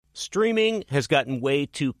Streaming has gotten way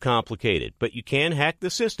too complicated, but you can hack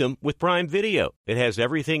the system with Prime Video. It has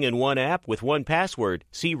everything in one app with one password.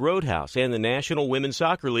 See Roadhouse and the National Women's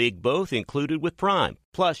Soccer League both included with Prime.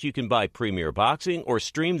 Plus, you can buy Premier Boxing or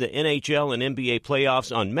stream the NHL and NBA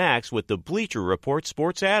playoffs on Max with the Bleacher Report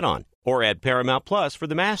Sports add-on. Or add Paramount Plus for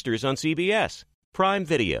the Masters on CBS. Prime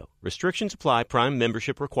Video. Restrictions apply. Prime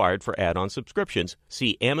membership required for add-on subscriptions.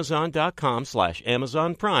 See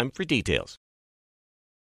Amazon.com/Amazon Prime for details.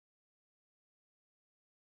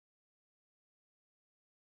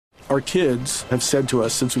 Our kids have said to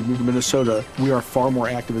us since we moved to Minnesota, we are far more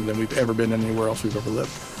active than we've ever been anywhere else we've ever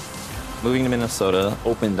lived. Moving to Minnesota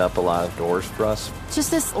opened up a lot of doors for us.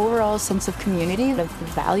 Just this overall sense of community, of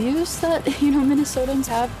values that, Minnesotans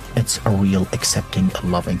have. It's a real accepting,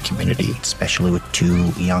 loving community, especially with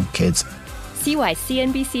 2 young kids. See why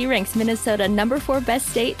CNBC ranks Minnesota number 4 best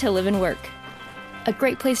state to live and work. A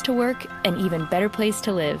great place to work, an even better place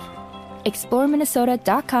to live.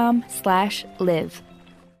 ExploreMinnesota.com/live.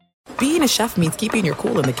 Being a chef means keeping your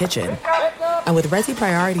cool in the kitchen. And with Resi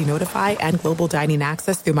Priority Notify and Global Dining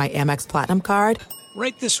Access through my Amex Platinum card,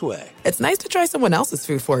 right this way. It's nice to try someone else's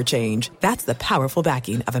food for a change. That's the powerful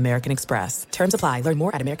backing of American Express. Terms apply. Learn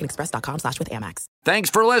more at americanexpress.com/withAmex.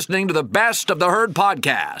 Thanks for listening to the Best of the Herd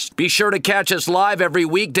podcast. Be sure to catch us live every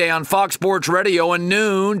weekday on Fox Sports Radio at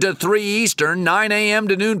noon to 3 Eastern, 9 a.m.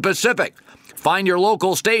 to noon Pacific. Find your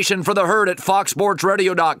local station for The Herd at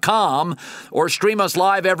foxsportsradio.com or stream us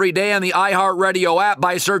live every day on the iHeartRadio app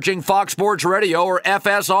by searching Fox Sports Radio or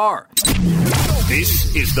FSR.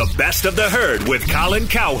 This is the Best of the Herd with Colin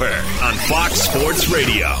Cowherd on Fox Sports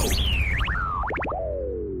Radio.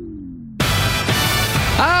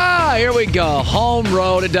 Here we go. Home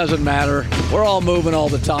road, it doesn't matter. We're all moving all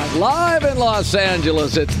the time. Live in Los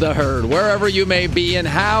Angeles, it's The Herd. Wherever you may be and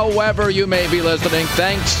however you may be listening,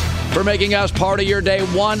 thanks for making us part of your day.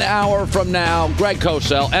 1 hour from now, Greg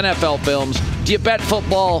Cosell, NFL Films. Do you bet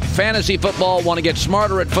football, fantasy football, want to get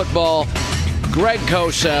smarter at football? Greg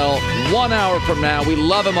Cosell, 1 hour from now. We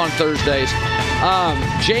love him on Thursdays.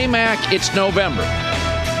 J-Mac, it's November.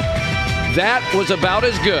 That was about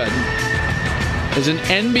as good as an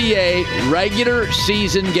NBA regular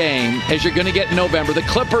season game as you're going to get in November. The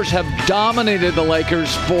Clippers have dominated the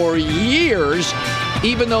Lakers for years,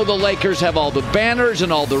 even though the Lakers have all the banners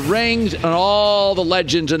and all the rings and all the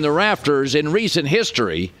legends in the rafters in recent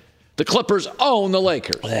history. The Clippers own the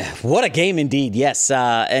Lakers. What a game indeed, yes.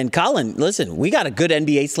 And Colin, listen, we got a good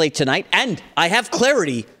NBA slate tonight, and I have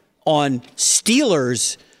clarity on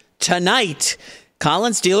Steelers tonight.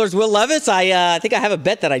 Colin, Steelers, Will Levis. I think I have a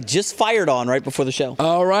bet that I just fired on right before the show.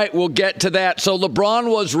 All right, we'll get to that. So LeBron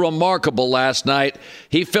was remarkable last night.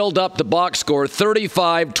 He filled up the box score,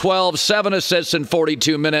 35, 12, 7 assists in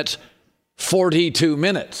 42 minutes. 42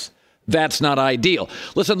 minutes. That's not ideal.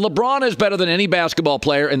 Listen, LeBron is better than any basketball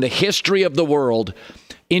player in the history of the world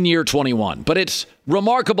in year 21. But it's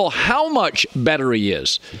remarkable how much better he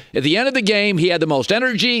is. At the end of the game, he had the most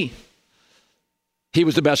energy. He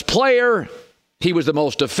was the best player. He was the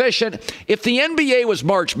most efficient. If the NBA was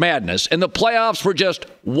March Madness and the playoffs were just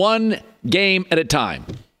one game at a time,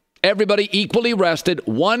 everybody equally rested,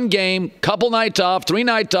 one game, couple nights off, 3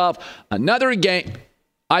 nights off, another game,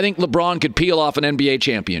 I think LeBron could peel off an NBA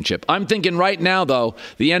championship. I'm thinking right now, though,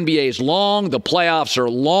 the NBA is long, the playoffs are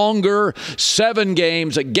longer, 7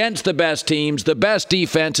 games against the best teams, the best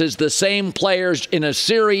defenses, the same players in a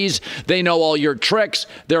series. They know all your tricks.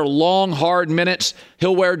 They're long, hard minutes.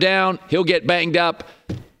 He'll wear down. He'll get banged up.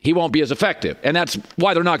 He won't be as effective. And that's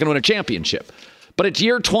why they're not going to win a championship. But it's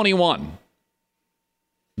year 21.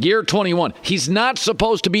 Year 21. He's not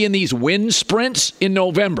supposed to be in these win sprints in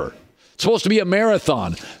November. It's supposed to be a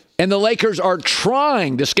marathon. And the Lakers are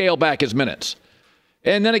trying to scale back his minutes.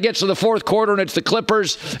 And then it gets to the fourth quarter, and it's the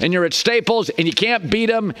Clippers, and you're at Staples, and you can't beat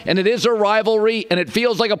them, and it is a rivalry, and it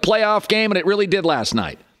feels like a playoff game, and it really did last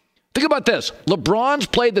night. Think about this. LeBron's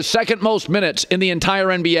played the second most minutes in the entire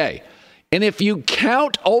NBA. And if you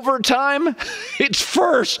count overtime, it's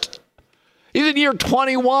first. He's in year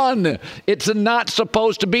 21. It's not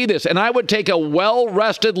supposed to be this. And I would take a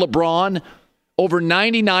well-rested LeBron over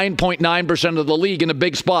 99.9% of the league in a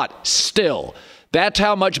big spot still. That's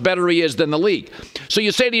how much better he is than the league. So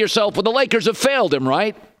you say to yourself, well, the Lakers have failed him,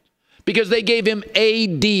 right? Because they gave him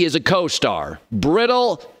AD as a co-star.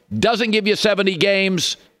 Brittle, doesn't give you 70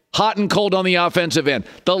 games, hot and cold on the offensive end.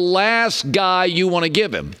 The last guy you want to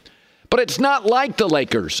give him. But it's not like the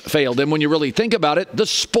Lakers failed him when you really think about it. The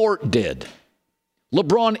sport did.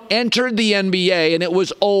 LeBron entered the NBA, and it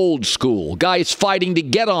was old school. Guys fighting to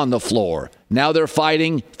get on the floor. Now they're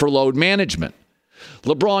fighting for load management.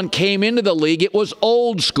 LeBron came into the league. It was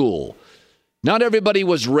old school. Not everybody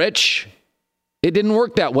was rich. It didn't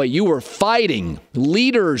work that way. You were fighting.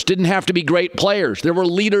 Leaders didn't have to be great players. There were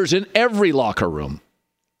leaders in every locker room.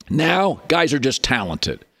 Now, guys are just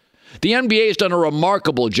talented. The NBA has done a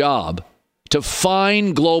remarkable job to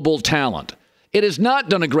find global talent. It has not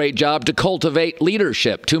done a great job to cultivate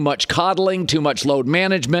leadership. Too much coddling, too much load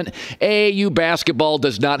management. AAU basketball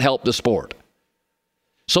does not help the sport.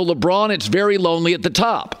 So LeBron, it's very lonely at the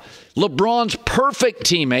top. LeBron's perfect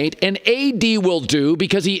teammate, and AD will do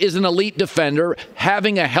because he is an elite defender,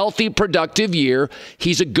 having a healthy, productive year.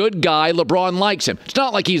 He's a good guy. LeBron likes him. It's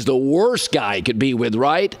not like he's the worst guy he could be with,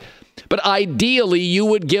 right? But ideally, you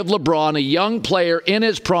would give LeBron a young player in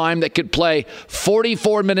his prime that could play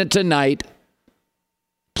 44 minutes a night,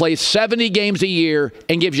 play 70 games a year,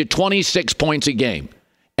 and gives you 26 points a game.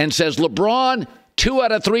 And says, LeBron, 2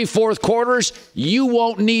 out of 3 fourth quarters, you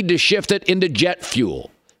won't need to shift it into jet fuel.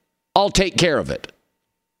 I'll take care of it.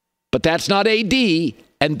 But that's not AD,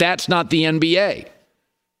 and that's not the NBA.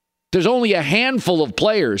 There's only a handful of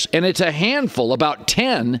players, and it's a handful, about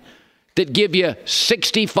 10, that give you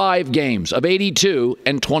 65 games of 82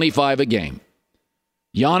 and 25 a game.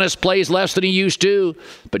 Giannis plays less than he used to,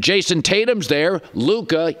 but Jason Tatum's there,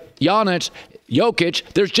 Luka, Giannis,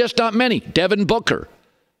 Jokic, there's just not many. Devin Booker.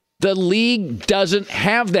 The league doesn't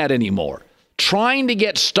have that anymore. Trying to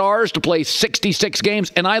get stars to play 66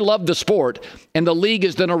 games, and I love the sport, and the league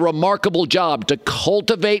has done a remarkable job to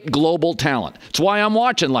cultivate global talent. That's why I'm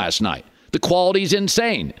watching last night. The quality's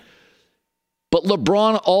insane. But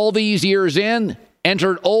LeBron, all these years in,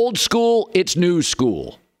 entered old school, it's new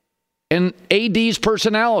school. And AD's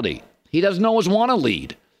personality, he doesn't always want to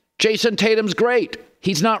lead. Jason Tatum's great.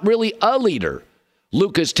 He's not really a leader.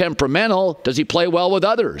 Luka's temperamental. Does he play well with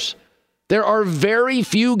others? There are very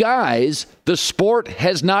few guys. The sport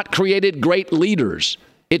has not created great leaders.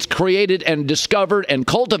 It's created and discovered and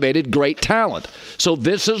cultivated great talent. So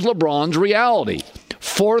this is LeBron's reality.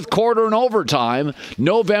 Fourth quarter and overtime,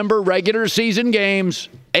 November regular season games,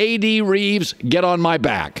 AD Reeves, get on my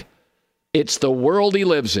back. It's the world he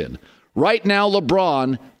lives in. Right now,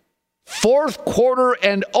 LeBron, fourth quarter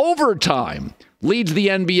and overtime, leads the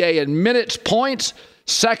NBA in minutes, points,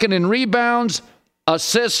 second in rebounds,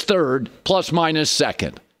 assists third, plus minus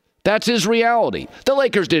second. That's his reality. The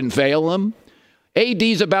Lakers didn't fail him.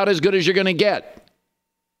 AD's about as good as you're going to get.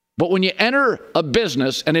 But when you enter a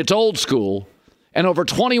business and it's old school, and over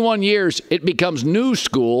 21 years it becomes new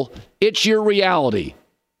school, it's your reality.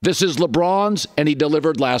 This is LeBron's, and he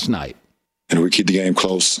delivered last night. And we keep the game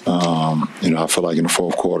close. I feel like in the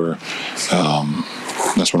fourth quarter,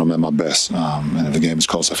 that's when I'm at my best. And if the game is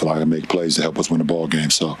close, I feel like I make plays to help us win the ball game.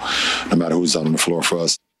 So no matter who's out on the floor for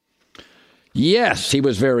us. Yes, he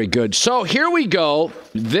was very good. So here we go.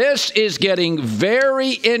 This is getting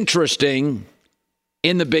very interesting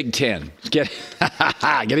in the Big Ten.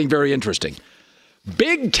 Getting very interesting.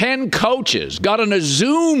 Big Ten coaches got on a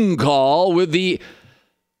Zoom call with the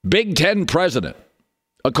Big Ten president.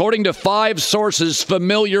 According to 5 sources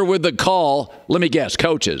familiar with the call, let me guess,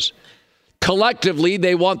 coaches. Collectively,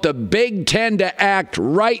 they want the Big Ten to act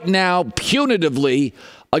right now punitively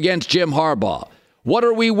against Jim Harbaugh. What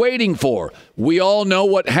are we waiting for? We all know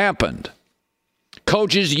what happened.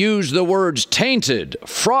 Coaches use the words tainted,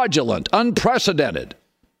 fraudulent, unprecedented.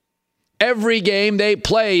 Every game they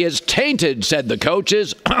play is tainted, said the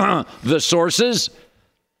coaches, the sources.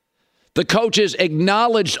 The coaches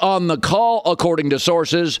acknowledged on the call, according to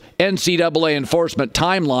sources, NCAA enforcement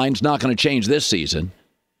timeline's not going to change this season.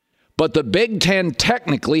 But the Big Ten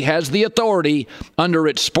technically has the authority under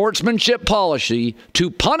its sportsmanship policy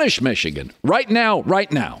to punish Michigan right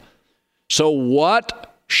now. So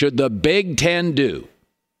what should the Big Ten do?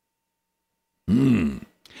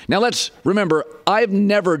 Now let's remember, I've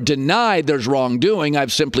never denied there's wrongdoing.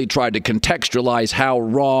 I've simply tried to contextualize how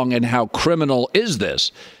wrong and how criminal is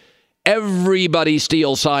this. Everybody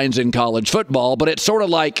steals signs in college football, but it's sort of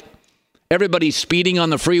like everybody's speeding on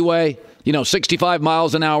the freeway. 65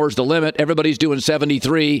 miles an hour is the limit. Everybody's doing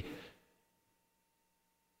 73.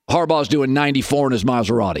 Harbaugh's doing 94 in his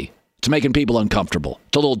Maserati. It's making people uncomfortable.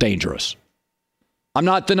 It's a little dangerous. I'm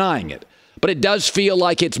not denying it. But it does feel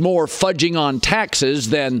like it's more fudging on taxes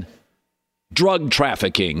than drug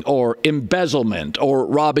trafficking or embezzlement or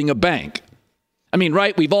robbing a bank. I mean,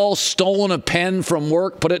 right? We've all stolen a pen from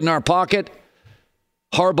work, put it in our pocket.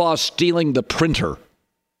 Harbaugh stealing the printer.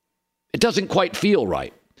 It doesn't quite feel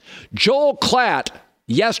right. Joel Klatt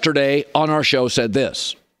yesterday on our show said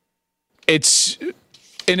this. It's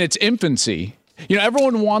in its infancy.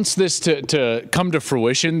 Everyone wants this to come to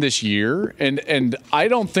fruition this year, and I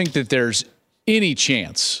don't think that there's any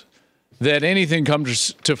chance that anything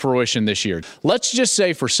comes to fruition this year. Let's just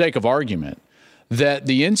say, for sake of argument, that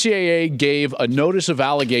the NCAA gave a notice of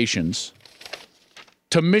allegations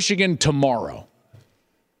to Michigan tomorrow.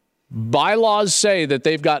 Bylaws say that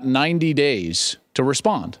they've got 90 days to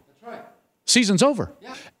respond. That's right. Season's over.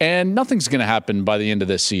 Yeah. And nothing's going to happen by the end of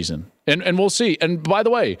this season. And we'll see. And by the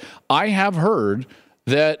way, I have heard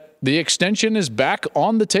that the extension is back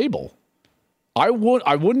on the table. I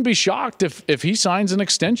wouldn't be shocked if he signs an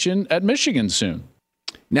extension at Michigan soon.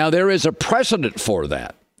 Now, there is a precedent for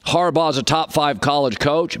that. Harbaugh's a top 5 college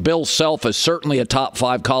coach. Bill Self is certainly a top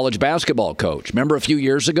 5 college basketball coach. Remember a few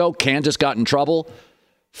years ago, Kansas got in trouble?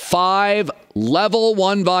 5 level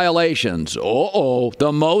 1 violations.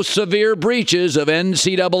 The most severe breaches of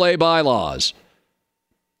NCAA bylaws,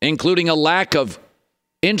 including a lack of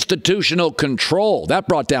institutional control. That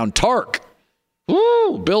brought down Tark.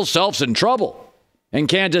 Bill Self's in trouble. And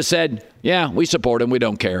Kansas said, yeah, we support him. We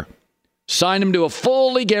don't care. Signed him to a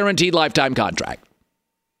fully guaranteed lifetime contract.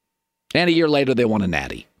 And a year later, they won a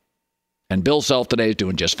natty. And Bill Self today is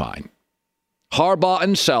doing just fine. Harbaugh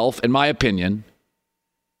and Self, in my opinion,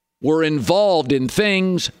 were involved in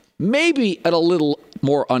things maybe at a little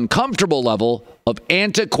more uncomfortable level of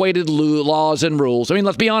antiquated laws and rules. I mean,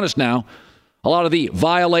 let's be honest now. A lot of the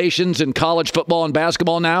violations in college football and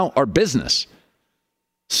basketball now are business.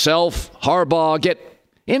 Self, Harbaugh get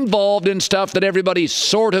involved in stuff that everybody's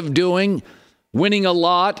sort of doing, winning a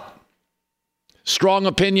lot, strong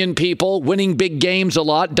opinion people, winning big games a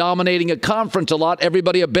lot, dominating a conference a lot,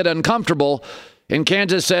 everybody a bit uncomfortable. And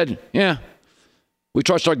Kansas said, yeah, we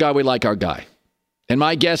trust our guy, we like our guy. And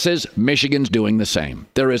my guess is Michigan's doing the same.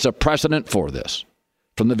 There is a precedent for this.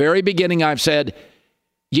 From the very beginning, I've said,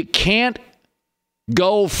 you can't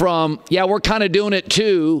go from, yeah, we're kind of doing it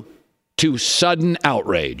too, to sudden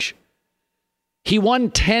outrage. He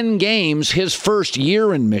won 10 games his first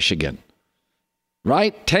year in Michigan,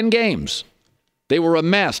 right? 10 games. They were a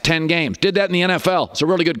mess, 10 games. Did that in the NFL. It's a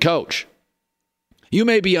really good coach. You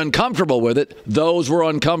may be uncomfortable with it. Those were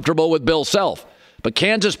uncomfortable with Bill Self. But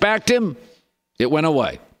Kansas backed him. It went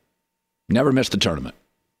away. Never missed the tournament.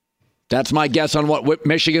 That's my guess on what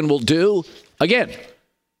Michigan will do. Again,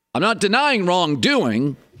 I'm not denying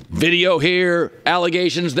wrongdoing. Video here,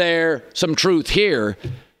 allegations there, some truth here.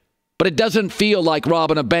 But it doesn't feel like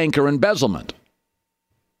robbing a bank or embezzlement.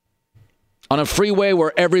 On a freeway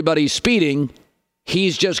where everybody's speeding,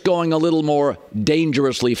 he's just going a little more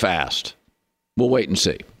dangerously fast. We'll wait and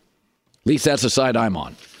see. At least that's the side I'm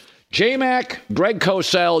on. J-Mac, Greg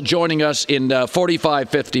Cosell joining us in 45,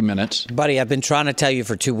 50 minutes. Buddy, I've been trying to tell you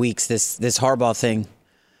for 2 weeks this Harbaugh thing.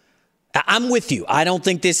 I'm with you. I don't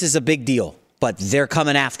think this is a big deal, but they're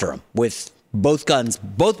coming after him with both guns,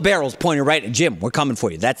 both barrels pointed right at Jim. We're coming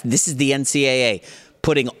for you. This is the NCAA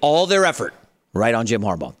putting all their effort right on Jim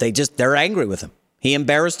Harbaugh. They're angry with him. He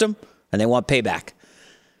embarrassed them, and they want payback.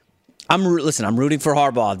 I'm rooting for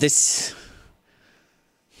Harbaugh. It's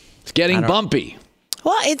getting bumpy.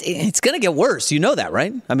 Well, it's going to get worse. You know that,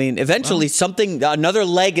 right? I mean, eventually another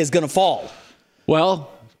leg is going to fall.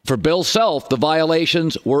 Well, for Bill Self, the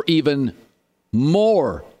violations were even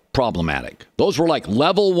more problematic. Those were like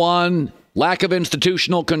level 1, lack of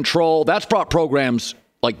institutional control. That's brought programs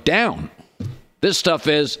down. This stuff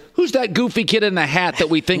is, who's that goofy kid in the hat that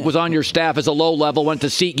we think was on your staff as a low level, went to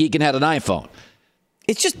SeatGeek and had an iPhone?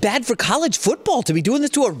 It's just bad for college football to be doing this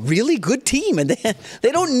to a really good team. And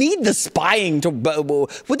they don't need the spying to.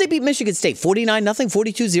 Would they beat Michigan State 49-0,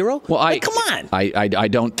 42-0? Well, come on. I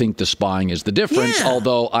don't think the spying is the difference. Yeah.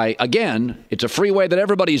 Although, again, it's a freeway that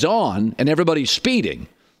everybody's on and everybody's speeding.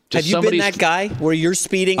 Have you been that guy where you're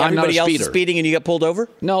speeding, everybody else is speeding, and you get pulled over?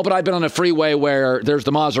 No, but I've been on a freeway where there's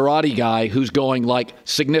the Maserati guy who's going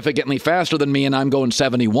significantly faster than me, and I'm going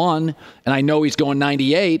 71, and I know he's going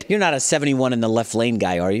 98. You're not a 71 in the left lane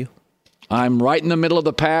guy, are you? I'm right in the middle of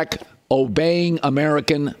the pack, obeying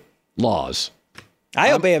American laws.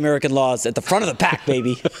 I obey American laws at the front of the pack,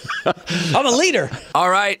 baby. I'm a leader. All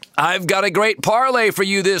right. I've got a great parlay for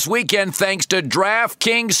you this weekend thanks to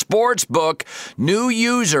DraftKings Sportsbook. New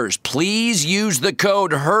users, please use the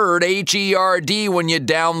code HERD, H-E-R-D, when you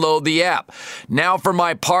download the app. Now for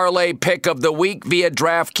my parlay pick of the week via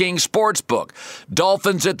DraftKings Sportsbook.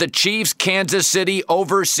 Dolphins at the Chiefs, Kansas City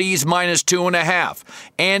overseas -2.5.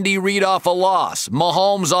 Andy Reid off a loss.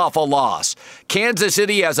 Mahomes off a loss. Kansas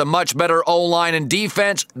City has a much better O-line and defense.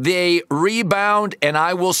 They rebound, and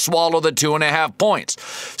I will swallow the 2.5 points.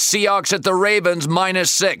 Seahawks at the Ravens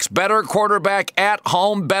 -6. Better quarterback at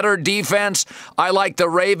home, better defense. I like the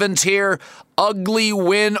Ravens here. Ugly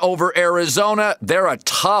win over Arizona. They're a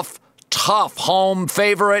tough tough home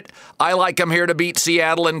favorite. I like them here to beat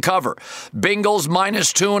Seattle and cover. Bengals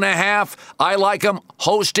 -2.5. I like them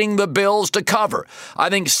hosting the Bills to cover. I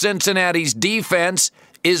think Cincinnati's defense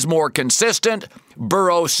is more consistent.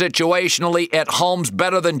 Burrow situationally at home's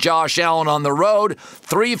better than Josh Allen on the road.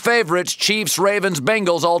 3 favorites, Chiefs, Ravens,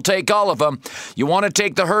 Bengals. I'll take all of them. You want to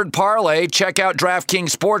take the Herd Parlay? Check out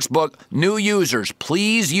DraftKings Sportsbook. New users,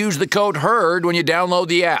 please use the code HERD when you download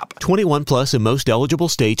the app. 21 plus in most eligible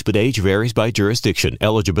states, but age varies by jurisdiction.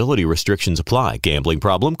 Eligibility restrictions apply. Gambling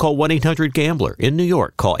problem? Call 1-800-GAMBLER. In New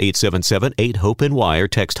York, call 877-8-HOPE-NY or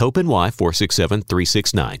text HOPE-NY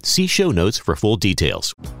 467-369. See show notes for full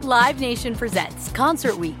details. Live Nation presents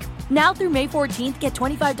Concert Week. Now through May 14th, get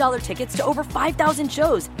 $25 tickets to over 5,000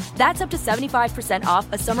 shows. That's up to 75%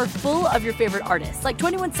 off a summer full of your favorite artists like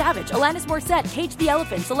 21 Savage, Alanis Morissette, Cage the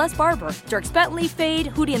Elephant, Celeste Barber, Dierks Bentley, Fade,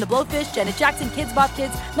 Hootie and the Blowfish, Janet Jackson, Kids Bop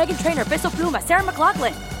Kids, Meghan Trainor, Peso Pluma, Sarah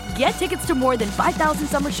McLachlan. Get tickets to more than 5,000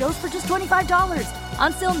 summer shows for just $25.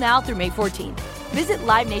 On sale now through May 14th. Visit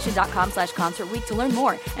LiveNation.com/Concert Week to learn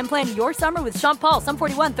more and plan your summer with Sean Paul, Sum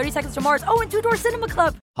 41, 30 Seconds to Mars, and Two Door Cinema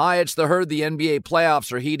Club. Hi, it's the Herd. The NBA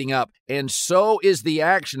playoffs are heating up, and so is the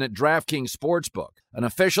action at DraftKings Sportsbook, an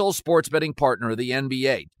official sports betting partner of the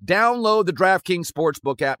NBA. Download the DraftKings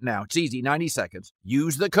Sportsbook app now. It's easy, 90 seconds.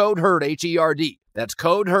 Use the code HERD, H-E-R-D. That's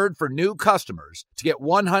code HERD for new customers to get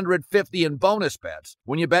 $150 in bonus bets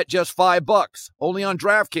when you bet just $5. Only on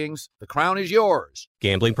DraftKings. The crown is yours.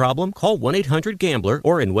 Gambling problem? Call 1-800-GAMBLER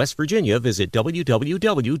or in West Virginia, visit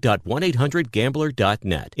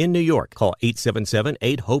www.1800gambler.net. In New York, call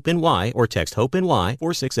 877-8-HOPE-NY or text HOPE-NY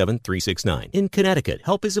 467-369. In Connecticut,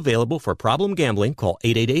 help is available for problem gambling. Call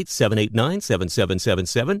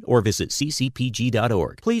 888-789-7777 or visit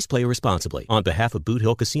ccpg.org. Please play responsibly. On behalf of Boot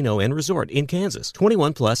Hill Casino and Resort in Kansas,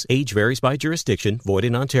 21 plus, age varies by jurisdiction, void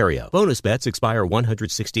in Ontario. Bonus bets expire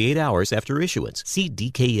 168 hours after issuance. See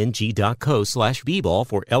dkng.co/bball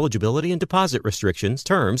for eligibility and deposit restrictions,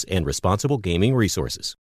 terms, and responsible gaming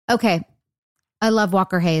resources. Okay. I love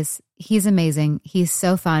Walker Hayes. He's amazing. He's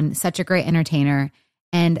so fun, such a great entertainer.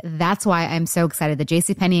 And that's why I'm so excited that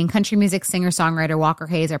JCPenney and country music singer-songwriter Walker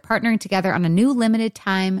Hayes are partnering together on a new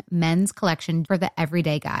limited-time men's collection for the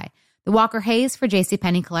everyday guy. The Walker Hayes for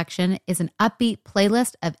JCPenney collection is an upbeat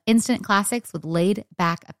playlist of instant classics with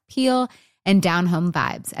laid-back appeal and down-home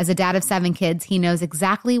vibes. As a dad of 7 kids, he knows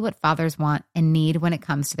exactly what fathers want and need when it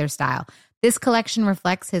comes to their style. This collection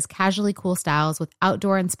reflects his casually cool styles with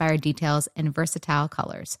outdoor-inspired details and versatile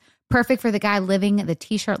colors. Perfect for the guy living the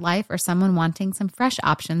t-shirt life or someone wanting some fresh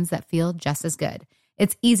options that feel just as good.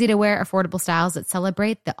 It's easy to wear, affordable styles that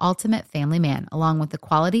celebrate the ultimate family man, along with the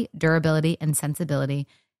quality, durability, and sensibility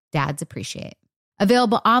dads appreciate.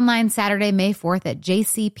 Available online Saturday, May 4th at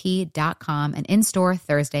jcp.com and in-store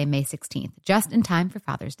Thursday, May 16th, just in time for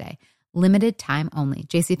Father's Day. Limited time only.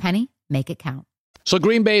 JCPenney, make it count. So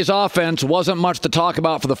Green Bay's offense wasn't much to talk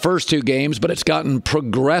about for the first 2 games, but it's gotten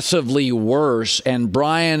progressively worse. And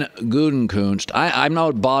Brian Gutekunst, I'm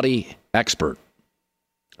no body expert.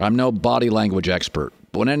 I'm no body language expert.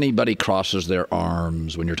 But when anybody crosses their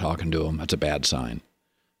arms when you're talking to them, that's a bad sign.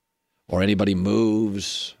 Or anybody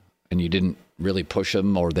moves and you didn't really push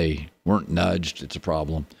them or they weren't nudged, it's a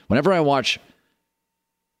problem. Whenever I watch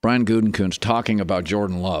Brian Gutekunst talking about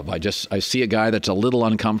Jordan Love, I see a guy that's a little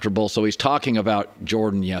uncomfortable, so he's talking about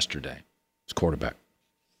Jordan yesterday, his quarterback.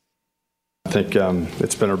 I think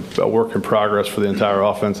it's been a work in progress for the entire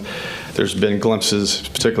offense. There's been glimpses,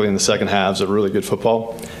 particularly in the second halves, of really good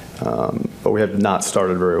football, but we have not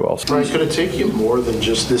started very well. Brian, could it take you more than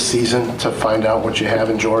just this season to find out what you have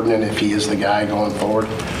in Jordan and if he is the guy going forward?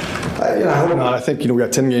 I hope not. I think we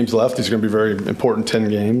got 10 games left. These are going to be very important 10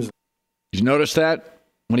 games. Did you notice that?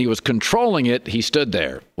 When he was controlling it, he stood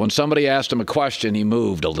there. When somebody asked him a question, he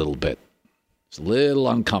moved a little bit. He's a little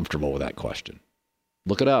uncomfortable with that question.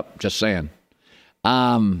 Look it up. Just saying.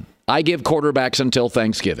 I give quarterbacks until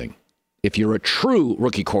Thanksgiving. If you're a true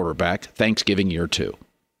rookie quarterback, Thanksgiving year 2.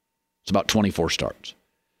 It's about 24 starts.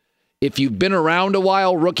 If you've been around a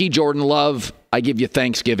while, rookie Jordan Love, I give you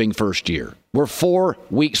Thanksgiving first year. We're 4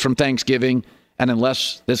 weeks from Thanksgiving, and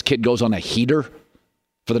unless this kid goes on a heater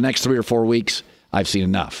for the next 3 or 4 weeks, I've seen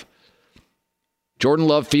enough. Jordan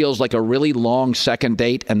Love feels like a really long second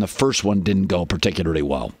date, and the first one didn't go particularly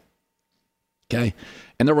well. Okay?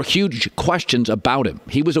 And there were huge questions about him.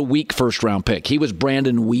 He was a weak first-round pick. He was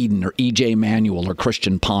Brandon Weeden or E.J. Manuel or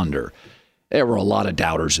Christian Ponder. There were a lot of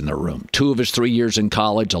doubters in the room. 2 of his 3 years in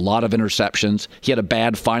college, a lot of interceptions. He had a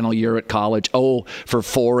bad final year at college. 0 for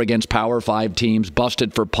 4 against Power 5 teams.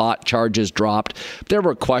 Busted for pot, charges dropped. There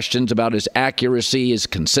were questions about his accuracy, his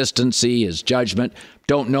consistency, his judgment.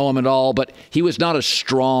 Don't know him at all, but he was not a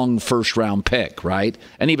strong first-round pick, right?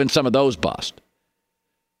 And even some of those bust.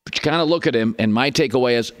 But you kind of look at him, and my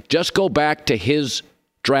takeaway is just go back to his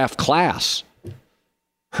draft class.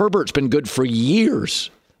 Herbert's been good for years.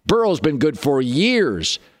 Burrow's been good for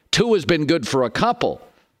years. Tua's been good for a couple.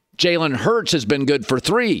 Jalen Hurts has been good for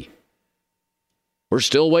 3. We're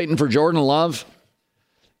still waiting for Jordan Love.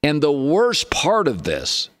 And the worst part of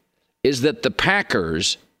this is that the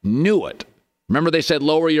Packers knew it. Remember, they said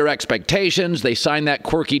lower your expectations. They signed that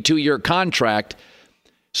quirky 2-year contract.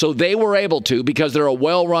 So they were able to, because they're a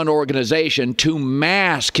well-run organization, to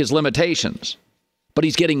mask his limitations. But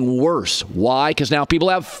he's getting worse. Why? Because now people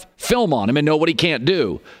have film on him and know what he can't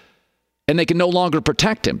do. And they can no longer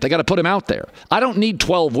protect him. They got to put him out there. I don't need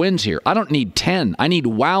 12 wins here. I don't need 10. I need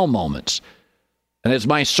wow moments. And as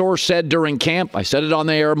my source said during camp, I said it on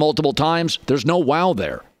the air multiple times, there's no wow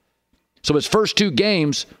there. So his first 2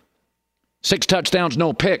 games, 6 touchdowns,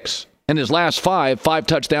 no picks. And his last 5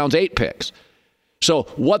 touchdowns, 8 picks. So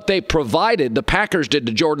what they provided, the Packers did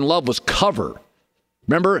to Jordan Love, was cover.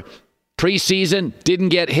 Remember, preseason, didn't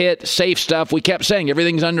get hit, safe stuff. We kept saying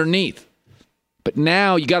everything's underneath. But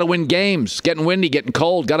now you got to win games. It's getting windy, getting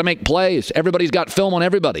cold, got to make plays. Everybody's got film on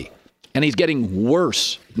everybody. And he's getting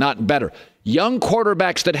worse, not better. Young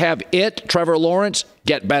quarterbacks that have it, Trevor Lawrence,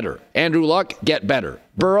 get better. Andrew Luck, get better.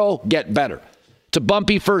 Burrow, get better. It's a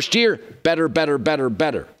bumpy first year,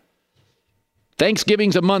 better.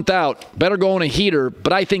 Thanksgiving's a month out. Better go on a heater,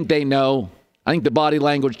 but I think they know. I think the body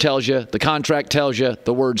language tells you, the contract tells you,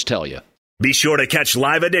 the words tell you. Be sure to catch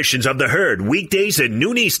live editions of The Herd weekdays at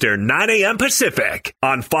noon Eastern, 9 a.m. Pacific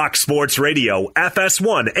on Fox Sports Radio,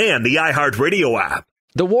 FS1, and the iHeartRadio app.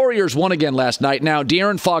 The Warriors won again last night. Now,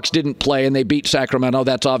 De'Aaron Fox didn't play, and they beat Sacramento.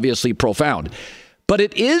 That's obviously profound. But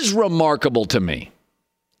it is remarkable to me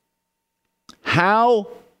how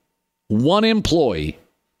one employee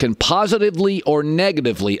can positively or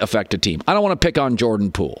negatively affect a team. I don't want to pick on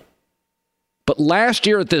Jordan Poole. But last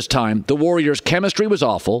year at this time, the Warriors' chemistry was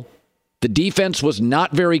awful. The defense was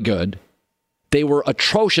not very good. They were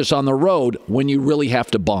atrocious on the road when you really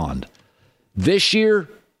have to bond. This year,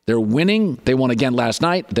 they're winning. They won again last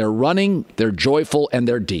night. They're running. They're joyful, and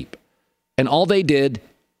they're deep. And all they did,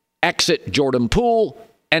 exit Jordan Poole,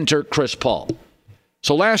 enter Chris Paul.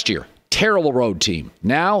 So last year, terrible road team.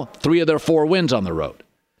 Now, 3 of their 4 wins on the road.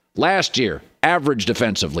 Last year, average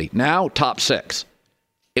defensively. Now, top 6.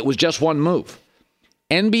 It was just one move.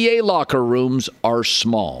 NBA locker rooms are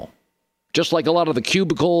small, just like a lot of the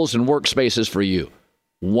cubicles and workspaces for you.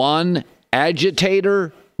 One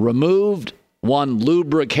agitator removed, one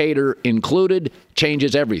lubricator included,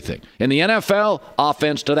 changes everything. In the NFL,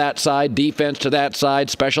 offense to that side, defense to that side,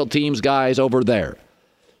 special teams guys over there.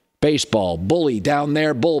 Baseball, bully down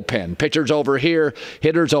there, bullpen, pitchers over here,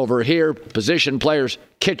 hitters over here, position players,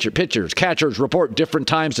 pitchers, catchers report different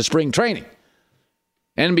times to spring training.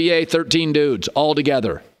 NBA, 13 dudes all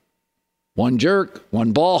together. One jerk,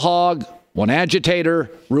 one ball hog, one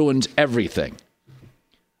agitator ruins everything.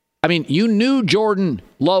 I mean, you knew Jordan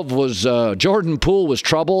Poole was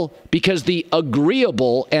trouble because the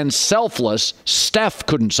agreeable and selfless Steph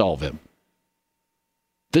couldn't solve him.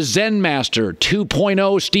 The Zen Master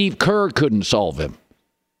 2.0 Steve Kerr couldn't solve him.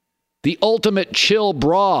 The ultimate chill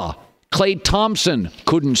bra Klay Thompson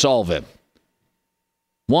couldn't solve him.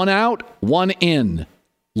 One out, one in.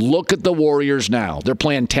 Look at the Warriors now. They're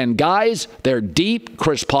playing 10 guys. They're deep.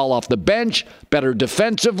 Chris Paul off the bench. Better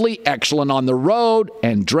defensively. Excellent on the road.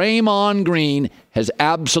 And Draymond Green has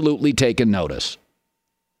absolutely taken notice.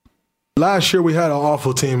 Last year we had an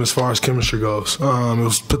awful team as far as chemistry goes. It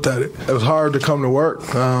was pathetic. It was hard to come to work.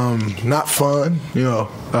 Not fun,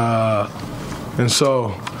 and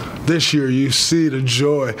so this year you see the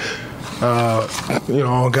joy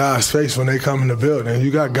on guys' face when they come in the building.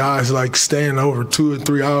 You got guys like staying over 2 or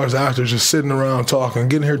 3 hours after, just sitting around talking,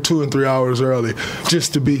 getting here 2 and 3 hours early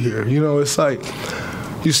just to be here. It's like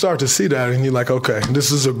you start to see that and you're like, okay,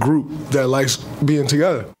 this is a group that likes being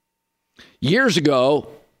together. Years ago,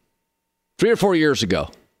 3 or 4 years ago,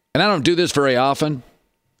 and I don't do this very often,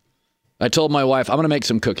 I told my wife, I'm going to make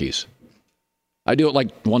some cookies. I do it like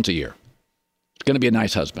once a year. It's going to be a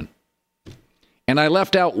nice husband. And I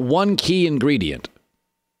left out one key ingredient.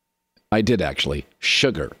 I did, actually.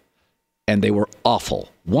 Sugar. And they were awful.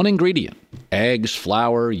 One ingredient. Eggs,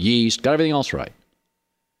 flour, yeast. Got everything else right.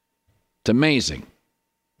 It's amazing.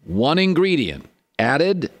 One ingredient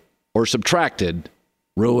added or subtracted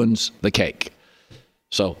ruins the cake.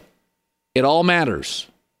 So it all matters.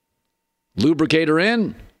 Lubricator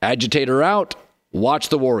in, agitator out. Watch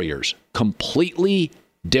the Warriors. Completely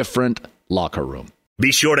different locker room.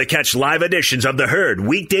 Be sure to catch live editions of The Herd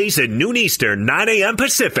weekdays at noon Eastern, 9 a.m.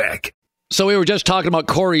 Pacific. So we were just talking about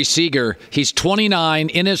Corey Seager. He's 29,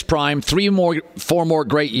 in his prime, 4 more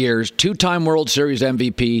great years, 2-time World Series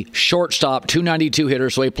MVP, shortstop, 292 hitter,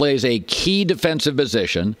 so he plays a key defensive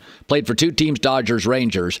position, played for 2 teams, Dodgers,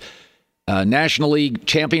 Rangers, National League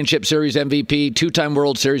Championship Series MVP, 2-time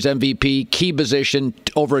World Series MVP, key position,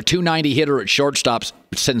 over a 290 hitter at shortstop,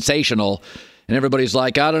 sensational. And everybody's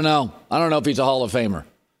like, I don't know if he's a Hall of Famer.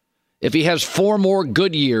 If he has 4 more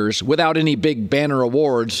good years without any big banner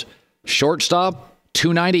awards, shortstop,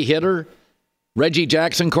 290 hitter, Reggie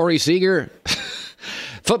Jackson, Corey Seager.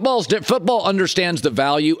 Football understands the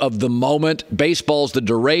value of the moment. Baseball's the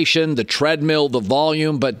duration, the treadmill, the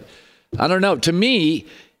volume. But I don't know. To me,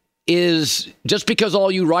 is just because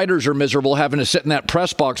all you writers are miserable having to sit in that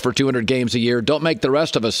press box for 200 games a year, don't make the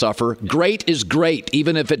rest of us suffer. Great is great,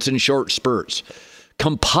 even if it's in short spurts.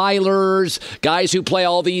 Compilers, guys who play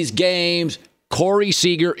all these games. Corey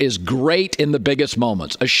Seager is great in the biggest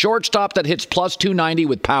moments. A shortstop that hits plus 290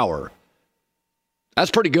 with power.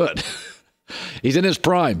 That's pretty good. He's in his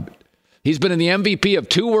prime. He's been in the MVP of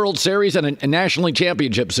 2 World Series and a National League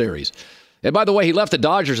Championship Series. And by the way, he left the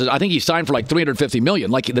Dodgers. I think he signed for like $350 million.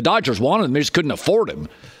 Like the Dodgers wanted him, they just couldn't afford him.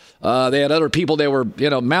 They had other people they were,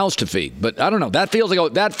 mouths to feed. But I don't know. That feels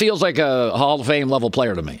like a Hall of Fame level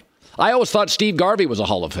player to me. I always thought Steve Garvey was a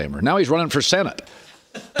Hall of Famer. Now he's running for Senate.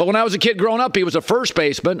 But when I was a kid growing up, he was a first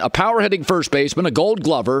baseman, a power-hitting first baseman, a Gold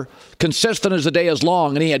Glover, consistent as the day is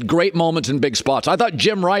long, and he had great moments in big spots. I thought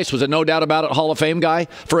Jim Rice was a no doubt about it Hall of Fame guy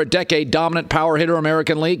for a decade, dominant power hitter,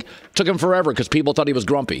 American League. Took him forever because people thought he was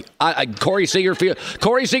grumpy. Corey Seager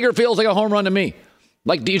feels like a home run to me.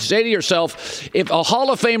 Like, do you say to yourself, if a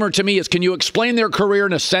Hall of Famer to me is, can you explain their career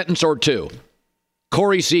in a sentence or two?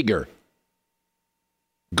 Corey Seager.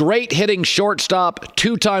 Great hitting shortstop,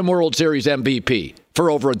 2-time World Series MVP for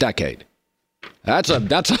over a decade. That's a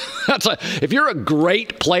if you're a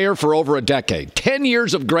great player for over a decade, 10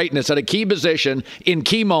 years of greatness at a key position in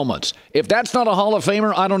key moments. If that's not a Hall of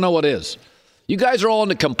Famer, I don't know what is. You guys are all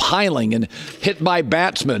into compiling and hit by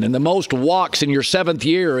batsmen and the most walks in your 7th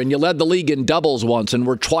year, and you led the league in doubles once and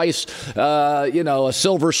were twice, a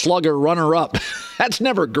Silver Slugger runner-up. That's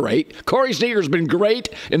never great. Corey Seager's been great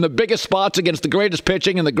in the biggest spots against the greatest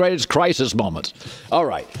pitching and the greatest crisis moments. All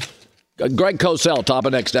right. Greg Cosell, top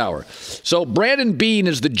of next hour. So Brandon Beane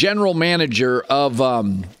is the general manager of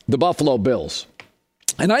the Buffalo Bills.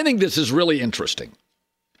 And I think this is really interesting.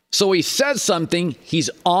 So he says something, he's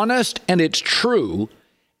honest, and it's true.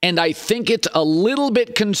 And I think it's a little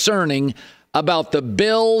bit concerning about the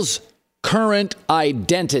Bills' current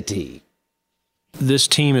identity. This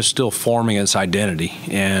team is still forming its identity.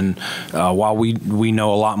 And while we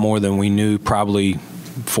know a lot more than we knew probably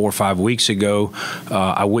 4 or 5 weeks ago,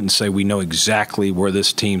 I wouldn't say we know exactly where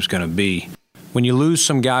this team's going to be. When you lose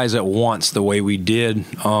some guys at once the way we did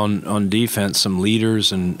on defense, some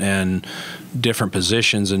leaders and different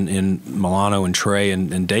positions in Milano and Trey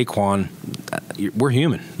and Daquan, we're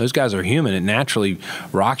human. Those guys are human. It naturally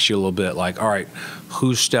rocks you a little bit like, all right,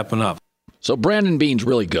 who's stepping up? So Brandon Beane's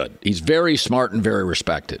really good. He's very smart and very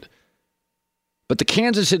respected. But the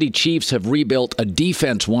Kansas City Chiefs have rebuilt a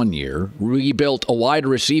defense 1 year, rebuilt a wide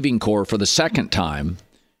receiving core for the second time,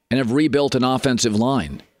 and have rebuilt an offensive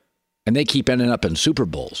line. And they keep ending up in Super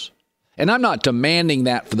Bowls. And I'm not demanding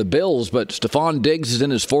that for the Bills, but Stephon Diggs is in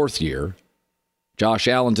his 4th year. Josh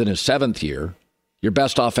Allen's in his 7th year. Your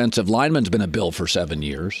best offensive lineman's been a Bill for 7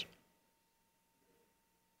 years.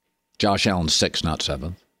 Josh Allen's 6th, not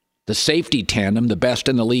 7th. The safety tandem, the best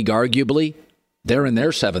in the league arguably, they're in their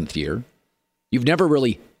 7th year. You've never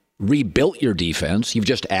really rebuilt your defense. You've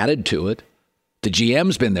just added to it. The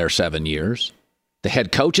GM's been there 7 years. The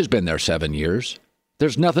head coach has been there 7 years.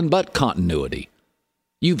 There's nothing but continuity.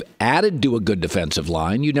 You've added to a good defensive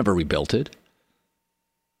line. You never rebuilt it.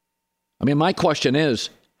 I mean, my question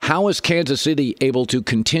is, how is Kansas City able to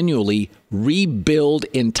continually rebuild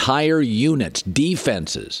entire units,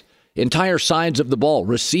 defenses, entire sides of the ball,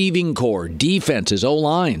 receiving core, defenses,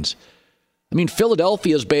 O-lines? I mean,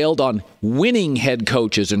 Philadelphia's bailed on winning head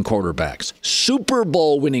coaches and quarterbacks, Super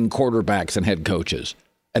Bowl winning quarterbacks and head coaches,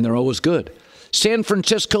 and they're always good. San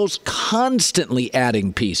Francisco's constantly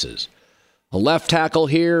adding pieces. A left tackle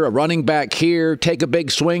here, a running back here, take a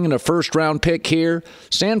big swing and a first-round pick here.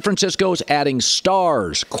 San Francisco's adding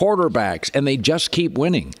stars, quarterbacks, and they just keep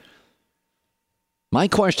winning. My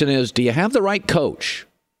question is, do you have the right coach?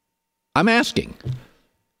 I'm asking.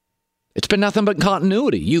 It's been nothing but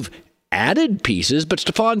continuity. You've added pieces, but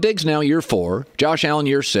Stephon Diggs now year 4, Josh Allen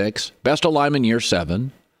year 6, best of lineman year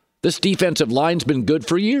 7. This defensive line's been good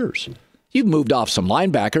for years. You've moved off some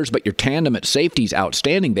linebackers, but your tandem at safety's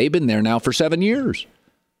outstanding. They've been there now for 7 years.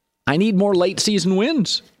 I need more late season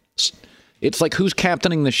wins. It's like, who's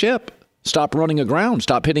captaining the ship? Stop running aground.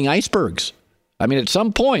 Stop hitting icebergs. I mean, at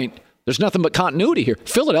some point, there's nothing but continuity here.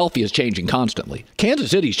 Philadelphia is changing constantly.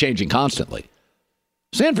 Kansas City's changing constantly.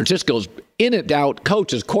 San Francisco's in and out,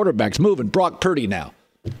 coaches, quarterbacks moving. Brock Purdy now.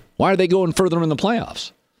 Why are they going further in the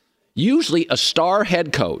playoffs? Usually a star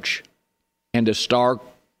head coach and a star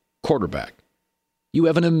quarterback, you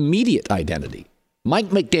have an immediate identity. Mike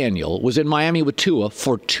McDaniel was in Miami with Tua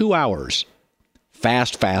for 2 hours.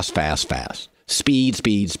 Fast, fast, fast, fast. Speed,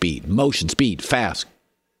 speed, speed. Motion, speed, fast.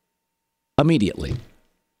 Immediately.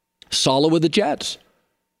 Saleh with the Jets.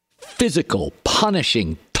 Physical,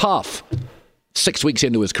 punishing, tough. 6 weeks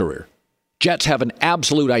into his career. Jets have an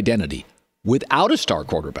absolute identity without a star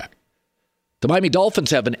quarterback. The Miami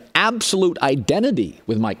Dolphins have an absolute identity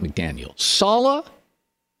with Mike McDaniel. Saleh,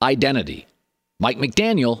 identity. Mike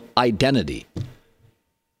McDaniel, identity.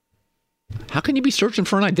 How can you be searching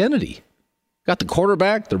for an identity? Got the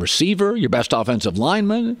quarterback, the receiver, your best offensive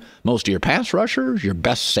lineman, most of your pass rushers, your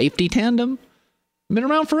best safety tandem. Been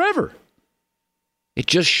around forever. It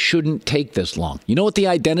just shouldn't take this long. You know what the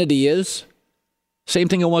identity is? Same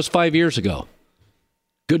thing it was 5 years ago.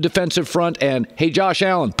 Good defensive front and, hey, Josh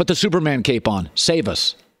Allen, put the Superman cape on. Save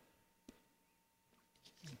us.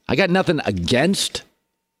 I got nothing against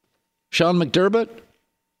Sean McDermott.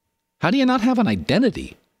 How do you not have an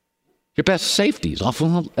identity? Your best safeties,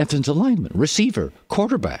 offensive lineman, receiver,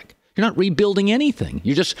 quarterback. You're not rebuilding anything.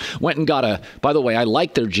 You just went and got by the way, I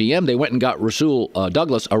like their GM. They went and got Rasul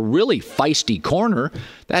Douglas, a really feisty corner.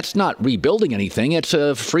 That's not rebuilding anything. It's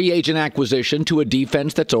a free agent acquisition to a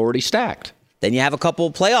defense that's already stacked. Then you have a couple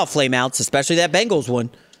of playoff flameouts, especially that Bengals one.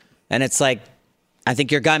 And it's like, I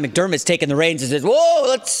think your guy McDermott's taking the reins and says, whoa,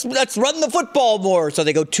 let's run the football more. So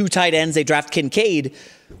they go 2 tight ends. They draft Kincaid.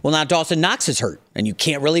 Well, now Dawson Knox is hurt, and you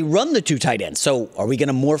can't really run the 2 tight ends. So are we going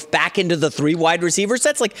to morph back into the 3 wide receivers?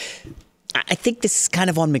 That's like, I think this is kind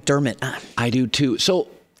of on McDermott. I do too. So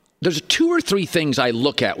there's 2 or 3 things I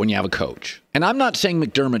look at when you have a coach. And I'm not saying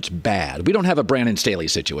McDermott's bad. We don't have a Brandon Staley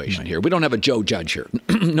situation here. We don't have a Joe Judge here.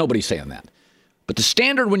 Nobody's saying that. But the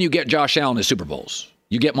standard when you get Josh Allen is Super Bowls.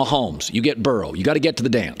 You get Mahomes. You get Burrow. You got to get to the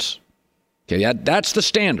dance. Okay, that's the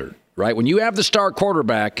standard, right? When you have the star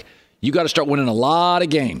quarterback, you got to start winning a lot of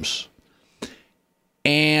games.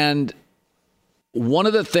 And one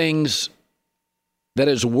of the things that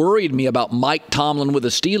has worried me about Mike Tomlin with the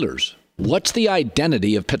Steelers, what's the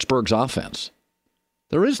identity of Pittsburgh's offense?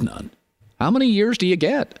 There is none. How many years do you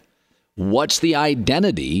get? What's the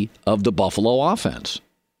identity of the Buffalo offense?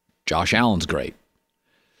 Josh Allen's great.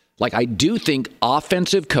 Like, I do think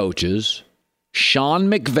offensive coaches,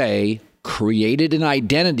 Sean McVay created an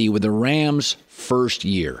identity with the Rams' first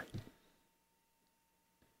year.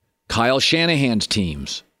 Kyle Shanahan's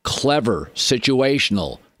teams, clever,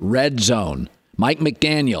 situational, red zone. Mike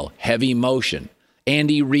McDaniel, heavy motion.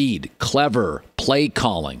 Andy Reid, clever, play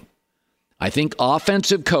calling. I think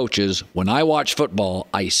offensive coaches, when I watch football,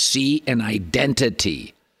 I see an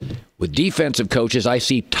identity. With defensive coaches, I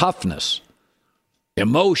see toughness,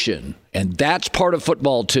 emotion, and that's part of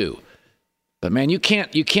football too. But man, you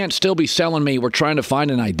can't still be selling me we're trying to find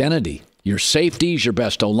an identity. Your safeties, your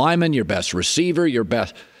best O-lineman, your best receiver, your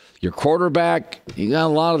quarterback, you got a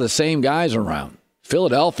lot of the same guys around.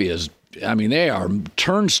 Philadelphia's, they are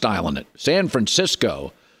turnstiling it. San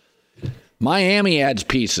Francisco. Miami adds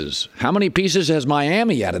pieces. How many pieces has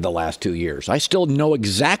Miami added the last 2 years? I still know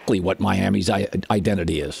exactly what Miami's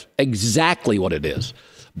identity is. Exactly what it is.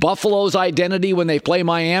 Buffalo's identity when they play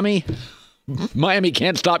Miami? Miami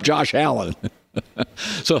can't stop Josh Allen.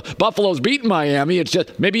 So Buffalo's beating Miami. It's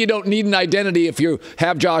just maybe you don't need an identity if you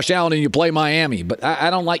have Josh Allen and you play Miami. But I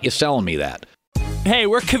don't like you selling me that. Hey,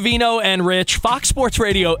 we're Covino and Rich, Fox Sports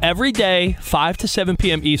Radio every day, 5 to 7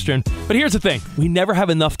 p.m. Eastern. But here's the thing. We never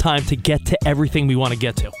have enough time to get to everything we want to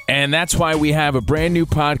get to. And that's why we have a brand new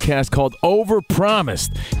podcast called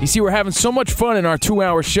Overpromised. You see, we're having so much fun in our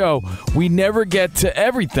 2-hour show, we never get to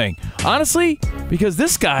everything. Honestly, because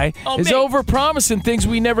this guy is overpromising things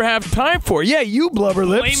we never have time for. Yeah, you blubber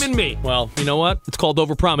lips. Blaming me. Well, you know what? It's called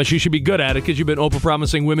overpromise. You should be good at it because you've been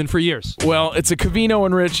overpromising women for years. Well, it's a Covino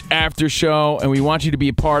and Rich after show, and we want you to be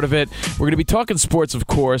a part of it. We're going to be talking sports, of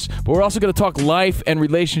course, but we're also going to talk life and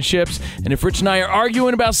relationships. And if Rich and I are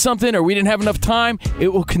arguing about something or we didn't have enough time,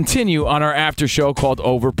 it will continue on our after show called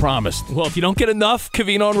Overpromised. Well, if you don't get enough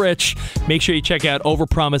Covino and Rich, make sure you check out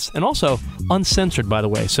Overpromise and also Uncensored, by the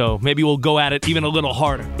way. So maybe maybe we'll go at it even a little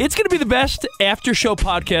harder. It's going to be the best after-show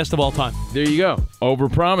podcast of all time. There you go.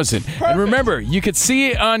 Overpromising. And remember, you could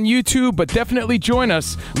see it on YouTube, but definitely join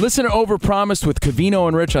us. Listen to Overpromised with Covino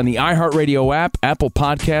and Rich on the iHeartRadio app, Apple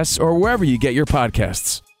Podcasts, or wherever you get your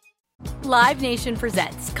podcasts. Live Nation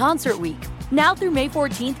presents Concert Week. Now through May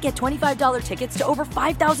 14th, get $25 tickets to over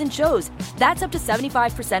 5,000 shows. That's up to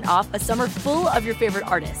 75% off a summer full of your favorite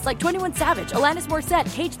artists like 21 Savage, Alanis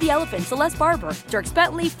Morissette, Cage the Elephant, Celeste Barber, Dierks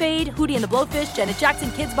Bentley, Fade, Hootie and the Blowfish, Janet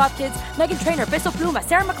Jackson, Kids Bop Kids, Meghan Trainor, Peso Pluma,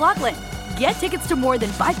 Sarah McLachlan. Get tickets to more than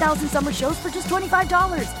 5,000 summer shows for just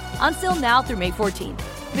 $25. On sale now through May 14th.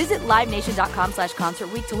 Visit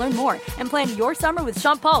LiveNation.com/Concert Week to learn more and plan your summer with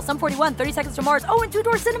Sean Paul, Sum 41, 30 Seconds to Mars, and Two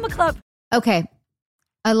Door Cinema Club. Okay.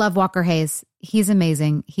 I love Walker Hayes. He's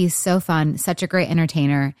amazing. He's so fun, such a great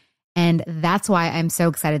entertainer. And that's why I'm so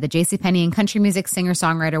excited that JCPenney and country music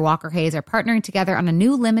singer-songwriter Walker Hayes are partnering together on a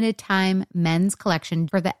new limited-time men's collection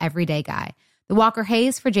for the everyday guy. The Walker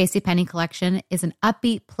Hayes for JCPenney collection is an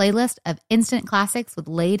upbeat playlist of instant classics with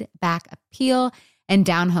laid-back appeal and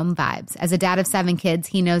down-home vibes. As a dad of 7 kids,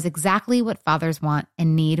 he knows exactly what fathers want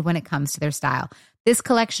and need when it comes to their style. This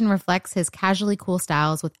collection reflects his casually cool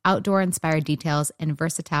styles with outdoor-inspired details and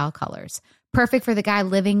versatile colors. Perfect for the guy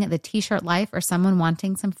living the t-shirt life or someone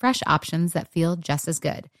wanting some fresh options that feel just as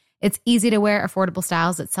good. It's easy to wear, affordable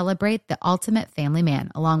styles that celebrate the ultimate family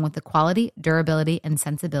man, along with the quality, durability, and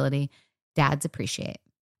sensibility dads appreciate.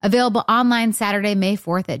 Available online Saturday, May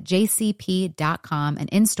 4th at jcp.com and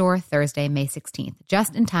in-store Thursday, May 16th,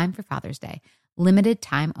 just in time for Father's Day. Limited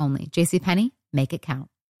time only. JCPenney, make it count.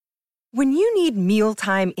 When you need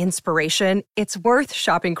mealtime inspiration, it's worth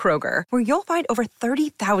shopping Kroger, where you'll find over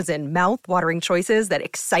 30,000 mouth-watering choices that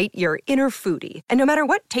excite your inner foodie. And no matter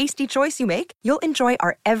what tasty choice you make, you'll enjoy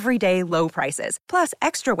our everyday low prices, plus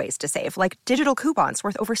extra ways to save, like digital coupons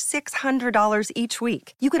worth over $600 each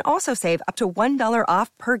week. You can also save up to $1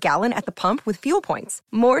 off per gallon at the pump with fuel points.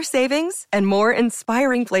 More savings and more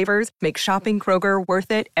inspiring flavors make shopping Kroger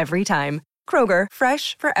worth it every time. Kroger,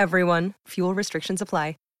 fresh for everyone. Fuel restrictions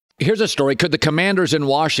apply. Here's a story. Could the Commanders in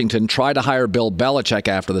Washington try to hire Bill Belichick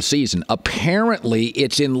after the season? Apparently,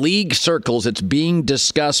 it's in league circles. It's being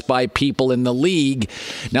discussed by people in the league.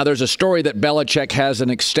 Now, there's a story that Belichick has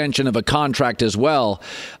an extension of a contract as well,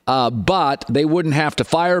 but they wouldn't have to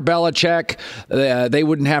fire Belichick. They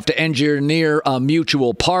wouldn't have to engineer a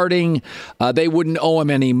mutual parting. They wouldn't owe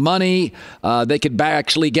him any money. They could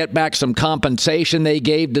actually get back some compensation they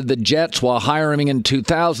gave to the Jets while hiring him in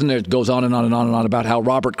 2000. It goes on and on and on and on about how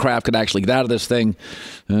Robert Kraft could actually get out of this thing.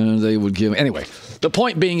 They would give anyway. The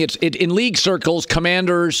point being, it's in league circles.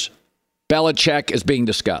 Commanders, Belichick is being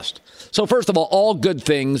discussed. So first of all good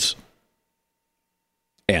things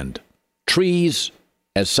end. Trees,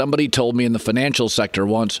 as somebody told me in the financial sector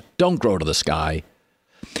once, don't grow to the sky.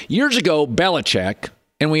 Years ago, Belichick,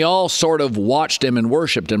 and we all sort of watched him and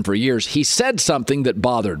worshipped him for years. He said something that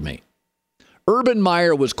bothered me. Urban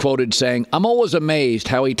Meyer was quoted saying, "I'm always amazed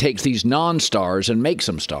how he takes these non-stars and makes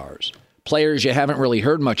them stars. Players you haven't really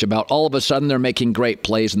heard much about, all of a sudden they're making great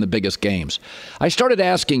plays in the biggest games." I started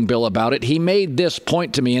asking Bill about it. He made this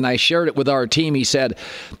point to me, and I shared it with our team. He said,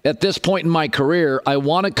 "At this point in my career, I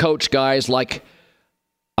want to coach guys like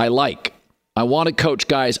I like. I want to coach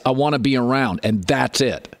guys I want to be around, and that's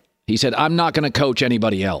it." He said, "I'm not going to coach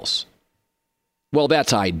anybody else." Well,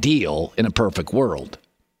 that's ideal in a perfect world.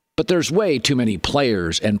 But there's way too many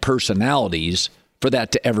players and personalities for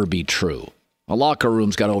that to ever be true. A locker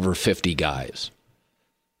room's got over 50 guys,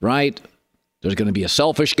 right? There's going to be a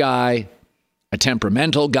selfish guy, a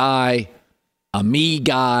temperamental guy, a me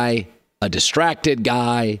guy, a distracted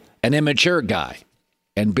guy, an immature guy.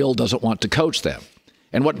 And Bill doesn't want to coach them.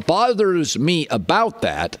 And what bothers me about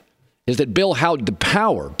that is that Bill had the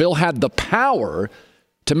power. Bill had the power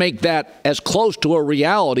to make that as close to a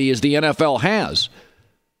reality as the NFL has.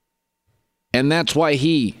 And that's why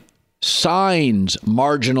he signs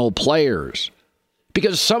marginal players.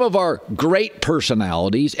 Because some of our great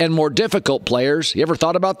personalities and more difficult players, you ever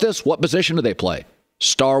thought about this? What position do they play?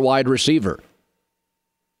 Star wide receiver.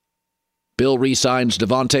 Bill re-signs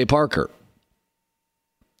Devontae Parker.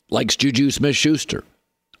 Likes Juju Smith-Schuster.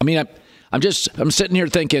 I mean, I'm sitting here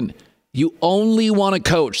thinking, you only want to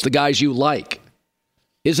coach the guys you like.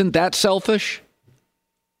 Isn't that selfish?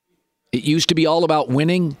 It used to be all about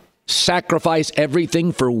winning. Sacrifice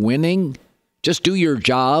everything for winning? Just do your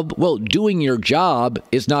job? Well, doing your job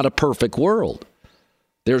is not a perfect world.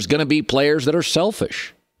 There's going to be players that are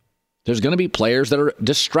selfish. There's going to be players that are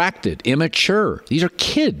distracted, immature. These are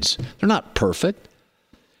kids. They're not perfect.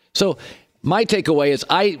 So My takeaway is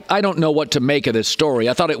I don't know what to make of this story.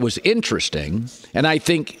 I thought it was interesting, and I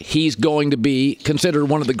think he's going to be considered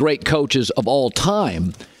one of the great coaches of all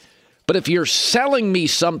time. But if you're selling me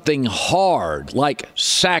something hard, like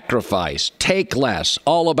sacrifice, take less,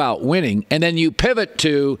 all about winning, and then you pivot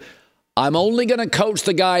to, I'm only going to coach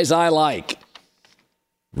the guys I like.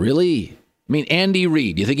 Really? I mean, Andy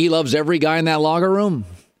Reid, you think he loves every guy in that locker room?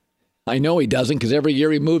 I know he doesn't, because every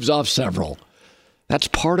year he moves off several. That's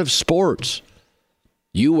part of sports.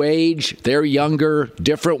 You age, they're younger,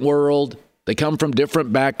 different world. They come from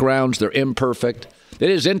different backgrounds. They're imperfect. It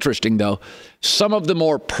is interesting, though. Some of the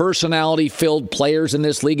more personality-filled players in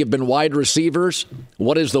this league have been wide receivers.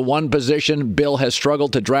 What is the one position Bill has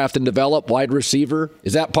struggled to draft and develop? Wide receiver?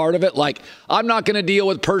 Is that part of it? Like, I'm not going to deal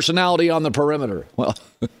with personality on the perimeter. Well,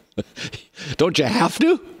 don't you have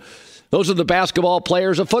to? Those are the basketball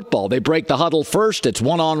players of football. They break the huddle first. It's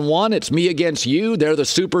one-on-one. It's me against you. They're the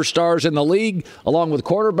superstars in the league, along with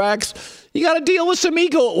quarterbacks. You got to deal with some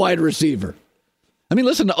ego at wide receiver. I mean,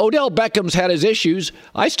 listen, Odell Beckham's had his issues.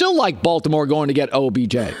 I still like Baltimore going to get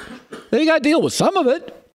OBJ. They got to deal with some of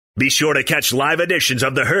it. Be sure to catch live editions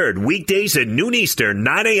of The Herd weekdays at noon Eastern,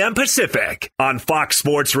 9 a.m. Pacific on Fox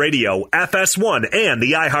Sports Radio, FS1, and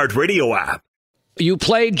the iHeartRadio app. You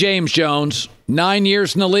played James Jones, 9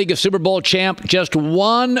 years in the league, a Super Bowl champ, just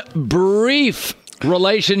one brief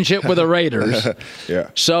relationship with the Raiders. Yeah.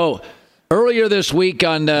 So earlier this week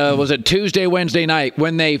on, was it Tuesday, Wednesday night,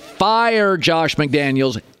 when they fired Josh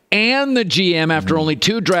McDaniels and the GM after only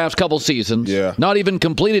 2 drafts, couple seasons, not even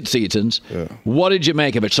completed seasons, what did you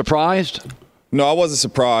make of it? Surprised? No, I wasn't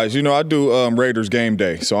surprised. You know, I do Raiders game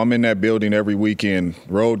day, so I'm in that building every weekend.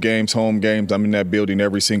 Road games, home games, I'm in that building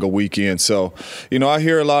every single weekend. So, you know, I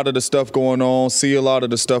hear a lot of the stuff going on, see a lot of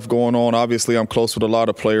the stuff going on. Obviously, I'm close with a lot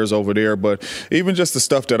of players over there, but even just the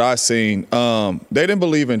stuff that I seen, they didn't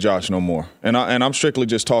believe in Josh no more. And I'm strictly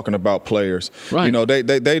just talking about players. Right. You know, they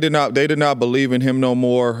did not believe in him no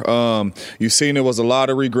more. You've seen it was a lot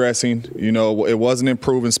of regressing. You know, it wasn't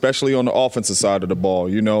improving, especially on the offensive side of the ball.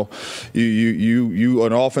 You know, you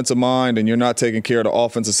an offensive mind and you're not taking care of the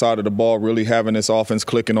offensive side of the ball, really having this offense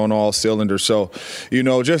clicking on all cylinders. So, you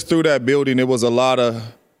know, just through that building, it was a lot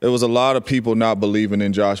of people not believing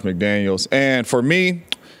in Josh McDaniels. And for me,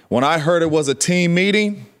 when I heard it was a team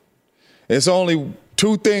meeting, it's only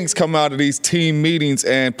 2 things come out of these team meetings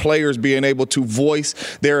and players being able to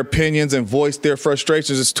voice their opinions and voice their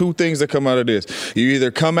frustrations. It's 2 things that come out of this. You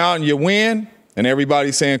either come out and you win and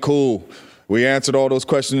everybody's saying, cool, we answered all those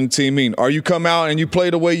questions in the team meeting. Or you come out and you play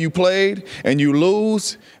the way you played and you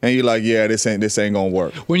lose and you're like, yeah, this ain't gonna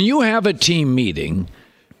work. When you have a team meeting,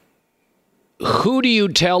 who do you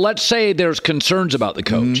tell? Let's say there's concerns about the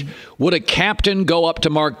coach. Would a captain go up to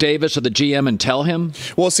Mark Davis or the GM and tell him?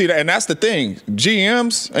 Well, see, and that's the thing.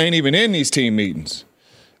 GMs ain't even in these team meetings.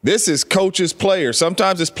 This is coaches, players.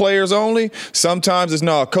 Sometimes it's players only. Sometimes it's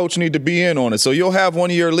no, coach need to be in on it. So you'll have one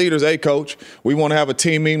of your leaders, hey, coach, we want to have a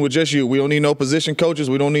team meeting with just you. We don't need no position coaches.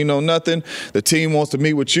 We don't need no nothing. The team wants to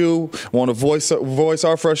meet with you, want to voice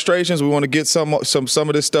our frustrations. We want to get some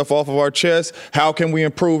of this stuff off of our chest. How can we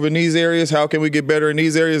improve in these areas? How can we get better in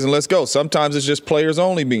these areas? And let's go. Sometimes it's just players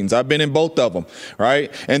only meetings. I've been in both of them,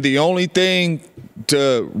 right? And the only thing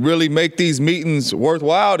to really make these meetings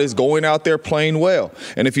worthwhile is going out there playing well.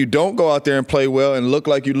 And if you don't go out there and play well and look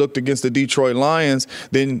like you looked against the Detroit Lions,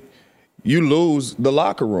 then you lose the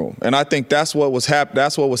locker room. And I think that's what was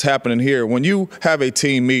happening here. When you have a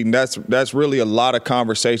team meeting, that's really a lot of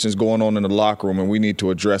conversations going on in the locker room, and we need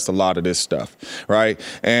to address a lot of this stuff, right?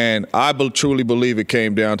 And I truly believe it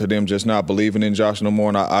came down to them just not believing in Josh no more,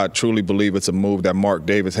 and I truly believe it's a move that Mark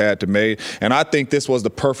Davis had to make. And I think this was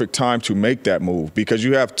the perfect time to make that move because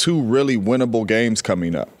you have 2 really winnable games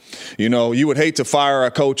coming up. You know, you would hate to fire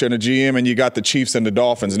a coach and a GM and you got the Chiefs and the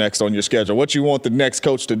Dolphins next on your schedule. What you want the next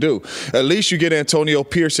coach to do? At least you get Antonio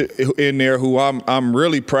Pierce in there, who I'm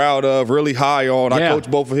really proud of, really high on. I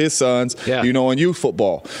coach both of his sons, you know, in youth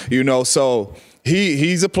football. You know, so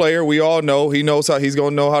he's a player. We all know he knows how he's going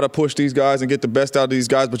to know how to push these guys and get the best out of these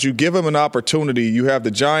guys. But you give him an opportunity. You have the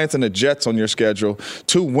Giants and the Jets on your schedule,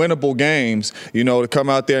 2 winnable games, you know, to come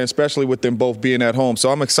out there, especially with them both being at home.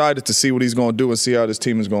 So I'm excited to see what he's going to do and see how this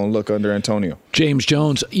team is going to look under Antonio. James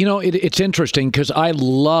Jones, you know, it's interesting because I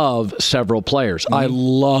love several players. I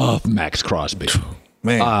love Max Crosby.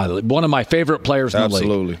 Man. One of my favorite players in the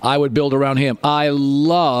league. I would build around him. I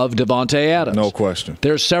love Devontae Adams. No question.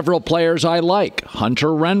 There's several players I like. Hunter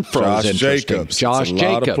Renfrow is interesting. Josh Jacobs. A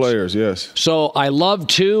lot of players, yes. So I love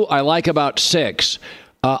 2. I like about 6.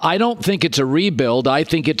 I don't think it's a rebuild. I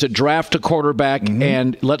think it's a draft a quarterback,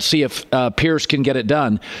 and let's see if Pierce can get it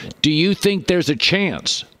done. Do you think there's a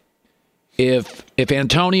chance if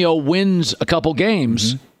Antonio wins a couple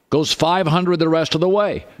games, goes 500 the rest of the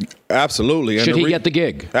way. Absolutely. Should he get the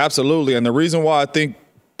gig? Absolutely. And the reason why I think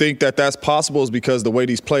that that's possible is because the way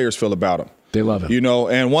these players feel about him. They love him.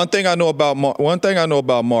 And one thing I know about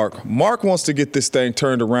Mark wants to get this thing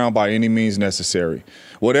turned around by any means necessary.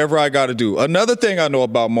 Whatever I got to do. Another thing I know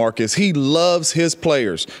about Mark is he loves his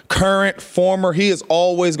players. Current, former, he is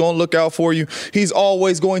always going to look out for you. He's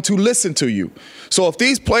always going to listen to you. So if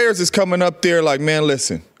these players is coming up there like, man,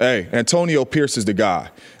 listen, hey, Antonio Pierce is the guy.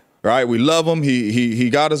 Right, we love him.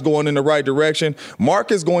 He got us going in the right direction.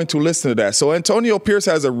 Mark is going to listen to that. So Antonio Pierce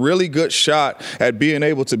has a really good shot at being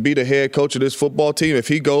able to be the head coach of this football team if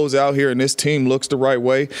he goes out here and this team looks the right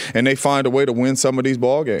way and they find a way to win some of these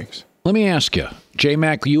ball games. Let me ask you,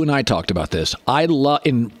 J-Mac, you and I talked about this.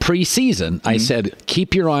 In preseason, I said,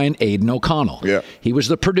 keep your eye on Aiden O'Connell. Yeah. He was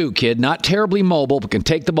the Purdue kid, not terribly mobile, but can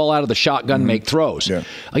take the ball out of the shotgun, make throws. Yeah.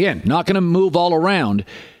 Again, not going to move all around.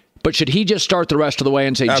 But should he just start the rest of the way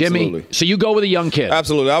and say, Absolutely. Jimmy, so you go with a young kid?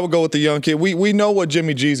 Absolutely. I would go with the young kid. We know what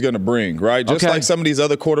Jimmy G is going to bring, right? Just like some of these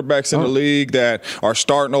other quarterbacks in the league that are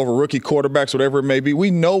starting over rookie quarterbacks, whatever it may be.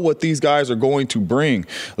 We know what these guys are going to bring.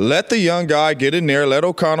 Let the young guy get in there. Let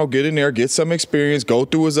O'Connell get in there, get some experience, go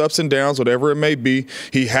through his ups and downs, whatever it may be.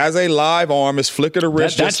 He has a live arm, his flick of the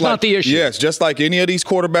wrist. That's not the issue. Yes, just like any of these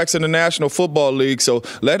quarterbacks in the National Football League. So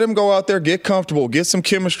let him go out there, get comfortable, get some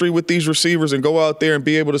chemistry with these receivers, and go out there and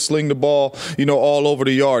be able to sling the ball, all over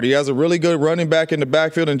the yard. He has a really good running back in the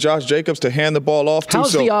backfield and Josh Jacobs to hand the ball off to.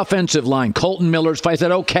 How's the offensive line? Colton Miller's fight. Is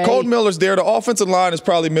that okay? Colton Miller's there. The offensive line is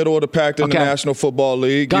probably middle of the pack in the National Football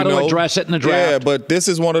League. Got to address it in the draft. Yeah, but this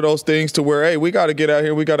is one of those things to where, hey, we got to get out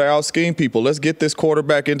here. We got to out-scheme people. Let's get this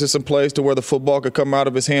quarterback into some plays to where the football could come out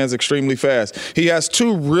of his hands extremely fast. He has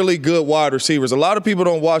two really good wide receivers. A lot of people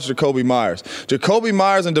don't watch Jacoby Myers. Jacoby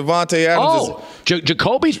Myers and Devontae Adams.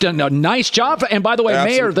 Jacoby's done a nice job. And by the way,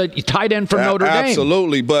 Mayer, the tight end from Notre Dame.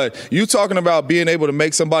 Absolutely. But you talking about being able to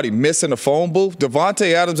make somebody miss in a phone booth,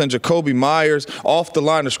 Devontae Adams and Jacoby Myers off the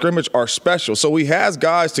line of scrimmage are special. So he has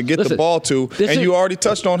guys to get the ball to, and you already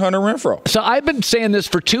touched on Hunter Renfrow. So I've been saying this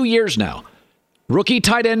for 2 years now. Rookie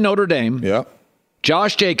tight end Notre Dame. Yeah.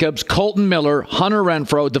 Josh Jacobs, Colton Miller, Hunter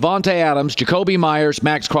Renfrow, Devontae Adams, Jacoby Myers,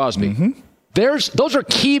 Max Crosby. Those are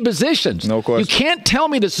key positions. No question. You can't tell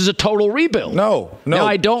me this is a total rebuild. No. Now,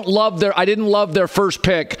 I didn't love their first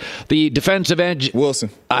pick, the defensive end. Wilson.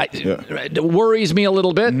 It worries me a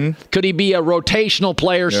little bit. Could he be a rotational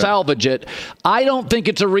player, salvage it? I don't think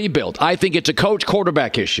it's a rebuild. I think it's a coach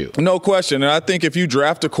quarterback issue. No question. And I think if you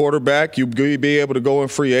draft a quarterback, you'll be able to go in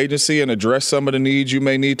free agency and address some of the needs you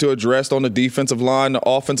may need to address on the defensive line, the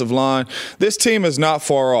offensive line. This team is not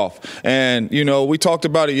far off. And, we talked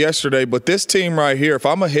about it yesterday, but this team right here, if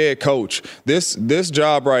I'm a head coach, this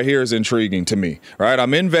job right here is intriguing to me, right?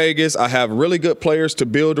 I'm in Vegas. I have really good players to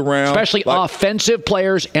build around. Especially offensive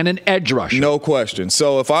players and an edge rusher. No question.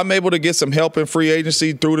 So if I'm able to get some help in free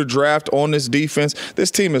agency through the draft on this defense, this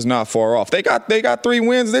team is not far off. They got 3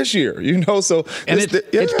 wins this year, so. And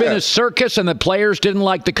it's been a circus, and the players didn't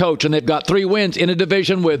like the coach, and they've got 3 wins in a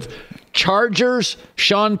division with Chargers,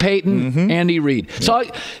 Sean Payton, Andy Reid. So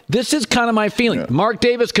this is kind of my feeling. Mark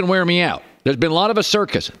Davis can wear me out. There's been a lot of a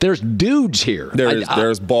circus. There's dudes here.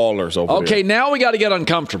 There's ballers over there. Okay, now we got to get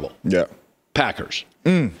uncomfortable. Yeah. Packers.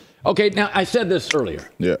 Okay, now I said this earlier.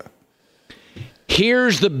 Yeah.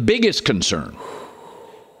 Here's the biggest concern.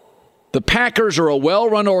 The Packers are a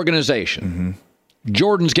well-run organization.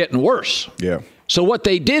 Jordan's getting worse. Yeah. So what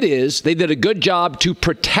they did is they did a good job to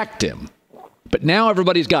protect him. But now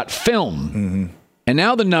everybody's got film. And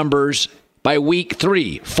now the numbers by week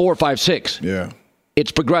 3, 4, 5, 6. Yeah.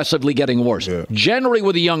 It's progressively getting worse. Yeah. Generally,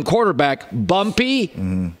 with a young quarterback,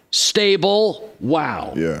 bumpy, stable,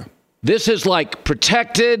 wow. Yeah. This is like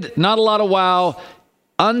protected, not a lot of wow,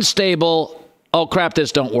 unstable, oh, crap,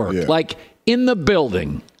 this don't work. Yeah. Like, in the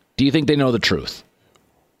building, do you think they know the truth?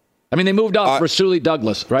 I mean, they moved off Rasuli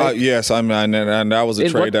Douglas, right? Yes, and that was a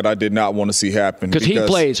trade that I did not want to see happen. Because he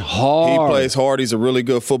plays hard. He plays hard. He's a really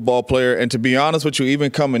good football player. And to be honest with you,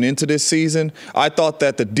 even coming into this season, I thought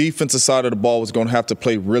that the defensive side of the ball was going to have to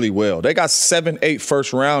play really well. They got 7-8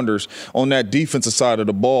 first-rounders on that defensive side of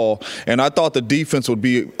the ball, and I thought the defense would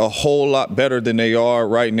be a whole lot better than they are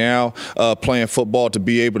right now playing football to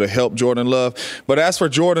be able to help Jordan Love. But as for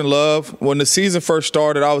Jordan Love, when the season first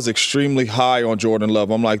started, I was extremely high on Jordan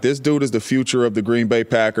Love. I'm like, this dude is the future of the Green Bay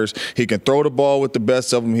Packers. He can throw the ball with the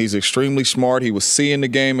best of them. He's extremely smart. He was seeing the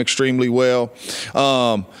game extremely well.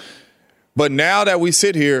 But now that we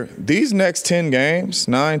sit here, these next 10 games,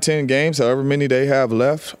 9, 10 games, however many they have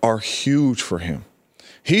left, are huge for him.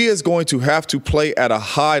 He is going to have to play at a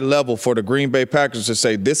high level for the Green Bay Packers to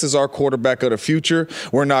say, this is our quarterback of the future.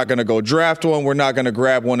 We're not going to go draft one. We're not going to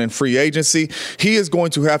grab one in free agency. He is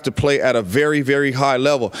going to have to play at a very, very high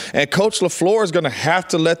level. And Coach LaFleur is going to have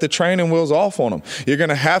to let the training wheels off on him. You're going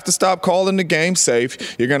to have to stop calling the game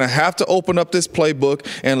safe. You're going to have to open up this playbook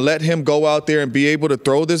and let him go out there and be able to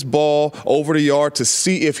throw this ball over the yard to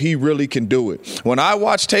see if he really can do it. When I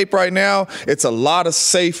watch tape right now, it's a lot of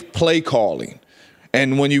safe play calling.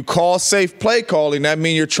 And when you call safe play calling, that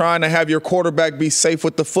means you're trying to have your quarterback be safe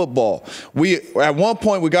with the football. At one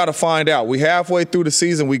point, we got to find out. We halfway through the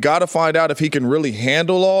season, we got to find out if he can really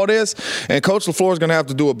handle all this. And Coach LaFleur is going to have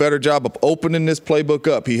to do a better job of opening this playbook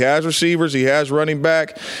up. He has receivers. He has running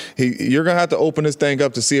back. You're going to have to open this thing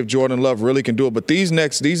up to see if Jordan Love really can do it. But these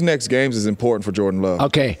next games is important for Jordan Love.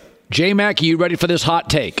 Okay. J-Mac, you ready for this hot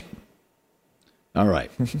take? All right.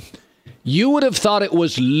 You would have thought it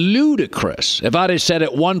was ludicrous if I'd have said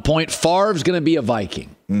at one point Favre's going to be a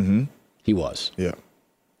Viking. Mm-hmm. He was. Yeah.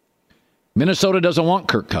 Minnesota doesn't want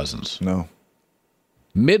Kirk Cousins. No.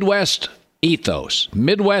 Midwest ethos.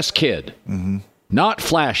 Midwest kid. Mm-hmm. Not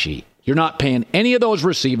flashy. You're not paying any of those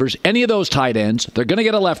receivers, any of those tight ends. They're going to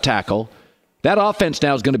get a left tackle. That offense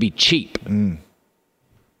now is going to be cheap.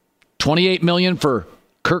 $28 million for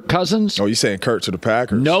Kirk Cousins. Oh, you're saying Kirk to the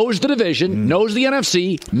Packers. Knows the division, knows the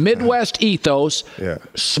NFC, Midwest ethos,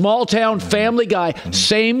 small town family guy,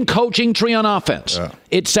 same coaching tree on offense.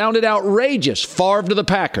 It sounded outrageous. Favre to the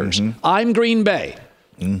Packers. I'm Green Bay.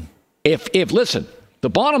 If listen, the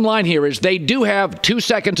bottom line here is they do have 2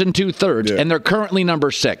 seconds and 2/3, and they're currently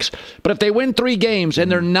number 6. But if they win 3 games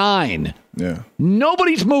and they're 9,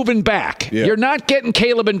 nobody's moving back. You're not getting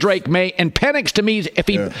Caleb and Drake May. And Penix, to me,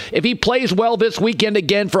 if he plays well this weekend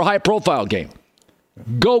again for a high-profile game,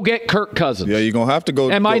 go get Kirk Cousins. Yeah, you're going to have to go.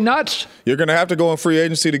 Am I nuts? You're going to have to go in free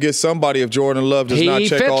agency to get somebody if Jordan Love does not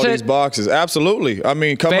check all these boxes. Absolutely. I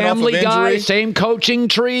mean, coming off of injury. Family guy, same coaching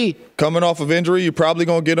tree. Coming off of injury, you're probably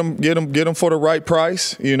going to get him for the right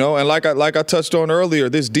price, you know. And like I touched on earlier,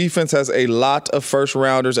 this defense has a lot of first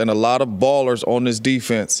rounders and a lot of ballers on this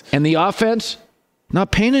defense. And the offense,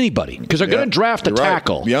 not paying anybody because they're going to draft a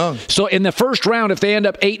tackle. Right. Young. So in the first round, if they end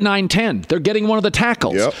up 8, 9, 10, they're getting one of the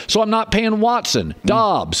tackles. So I'm not paying Watson,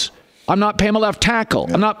 Dobbs. I'm not paying a left tackle.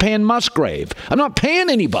 I'm not paying Musgrave. I'm not paying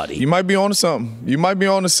anybody. You might be on to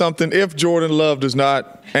something. If Jordan Love does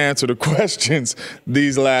not answer the questions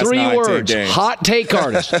these last 3 9, words. 10 games. Hot take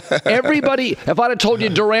artist. Everybody, if I'd have told you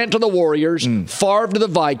Durant to the Warriors, Favre to the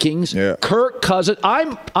Vikings, Kirk Cousins,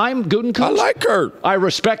 I'm Gutekunst. I like Kirk. I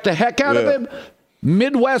respect the heck out of him.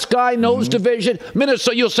 Midwest guy, knows division.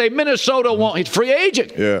 Minnesota, you'll say Minnesota won't. He's free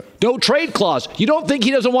agent. No trade clause. You don't think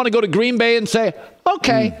he doesn't want to go to Green Bay and say,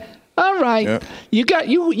 okay, all right,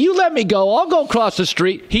 you let me go. I'll go across the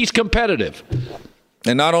street. He's competitive.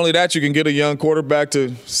 And not only that, you can get a young quarterback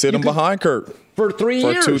to sit him behind Kirk. For 3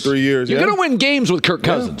 years. For 2-3 years. You're going to win games with Kirk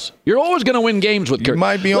Cousins. You're always going to win games with Kirk. You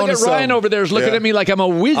might be on Look at Ryan over there is looking at me like I'm a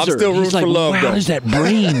wizard. I'm still rooting for Love, wow, though. How does that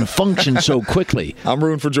brain function so quickly? I'm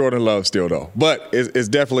rooting for Jordan Love still, though. But it's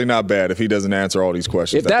definitely not bad if he doesn't answer all these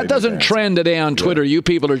questions. If that doesn't trend today on Twitter, you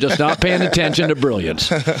people are just not paying attention to brilliance.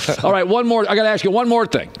 All right, one more. I got to ask you one more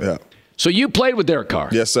thing. So you played with Derek Carr.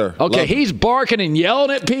 Yes, sir. Okay, he's barking and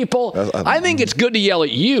yelling at people. I think it's good to yell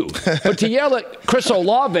at you. But to yell at Chris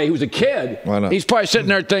Olave, who's a kid, he's probably sitting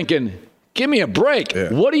there thinking, give me a break.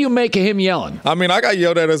 What do you make of him yelling? I mean, I got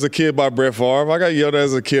yelled at as a kid by Brett Favre. I got yelled at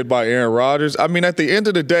as a kid by Aaron Rodgers. I mean, at the end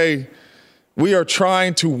of the day, we are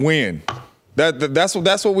trying to win. That's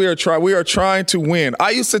what we are trying. We are trying to win.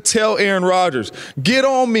 I used to tell Aaron Rodgers, get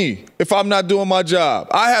on me if I'm not doing my job.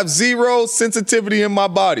 I have zero sensitivity in my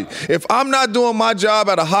body. If I'm not doing my job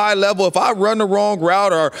at a high level, if I run the wrong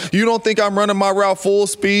route or you don't think I'm running my route full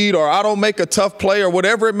speed or I don't make a tough play or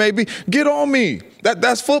whatever it may be, get on me.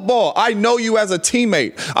 That's football. I know you as a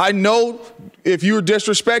teammate. I know if you're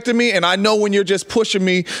disrespecting me, and I know when you're just pushing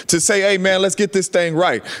me to say, hey, man, let's get this thing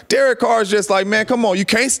right. Derek Carr is just like, man, come on. You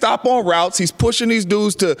can't stop on routes. He's pushing these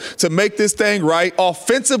dudes to make this thing right.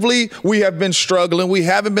 Offensively, we have been struggling. We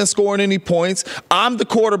haven't been scoring any points. I'm the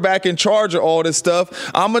quarterback in charge of all this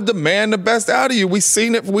stuff. I'm going to demand the best out of you. We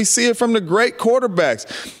see it from the great quarterbacks.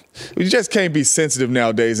 You just can't be sensitive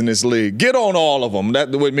nowadays in this league. Get on all of them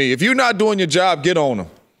with me. If you're not doing your job, get on them.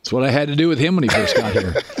 That's what I had to do with him when he first got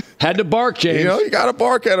here. Had to bark, James. You know, you got to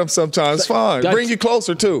bark at him sometimes. It's fine. Bring you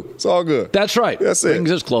closer, too. It's all good. That's right. That's it.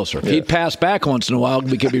 Brings us closer. If he'd pass back once in a while,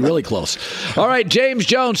 we could be really close. All right, James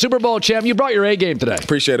Jones, Super Bowl champ. You brought your A game today.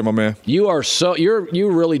 Appreciate it, my man. You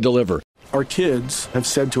really deliver. Our kids have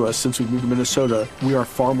said to us since we moved to Minnesota, we are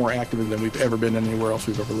far more active than we've ever been anywhere else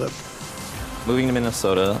we've ever lived. Moving to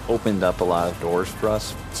Minnesota opened up a lot of doors for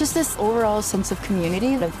us. Just this overall sense of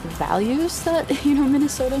community, of the values that,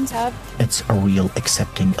 Minnesotans have. It's a real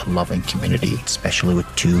accepting, loving community, especially with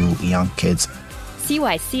 2 young kids. See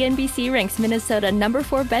why CNBC ranks Minnesota number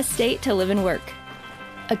 4 best state to live and work.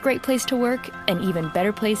 A great place to work, an even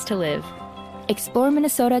better place to live.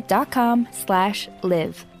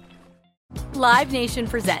 ExploreMinnesota.com/live. Live Nation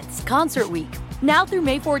presents Concert Week. Now through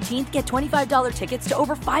May 14th, get $25 tickets to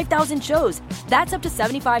over 5,000 shows. That's up to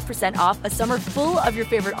 75% off a summer full of your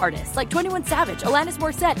favorite artists like 21 Savage, Alanis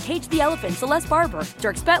Morissette, Cage the Elephant, Celeste Barber,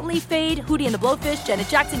 Dierks Bentley, Fade, Hootie and the Blowfish, Janet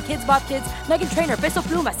Jackson, Kids Bop Kids, Meghan Trainor, Peso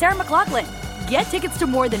Pluma, Sarah McLachlan. Get tickets to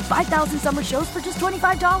more than 5,000 summer shows for just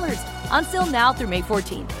 $25. On sale now through May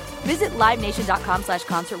 14th. Visit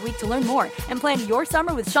LiveNation.com/Concert Week to learn more and plan your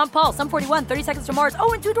summer with Sean Paul, Sum 41, 30 Seconds to Mars,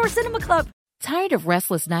 and Two Door Cinema Club. Tired of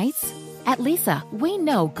restless nights? At Leesa, we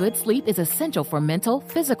know good sleep is essential for mental,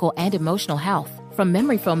 physical, and emotional health. From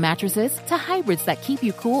memory foam mattresses to hybrids that keep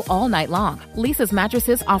you cool all night long, Leesa's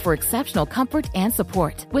mattresses offer exceptional comfort and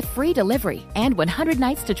support with free delivery and 100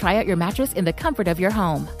 nights to try out your mattress in the comfort of your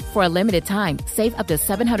home. For a limited time, save up to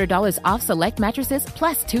 $700 off select mattresses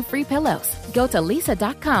plus 2 free pillows. Go to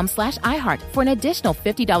Leesa.com/iHeart for an additional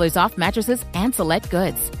 $50 off mattresses and select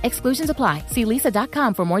goods. Exclusions apply. See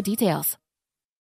Leesa.com for more details.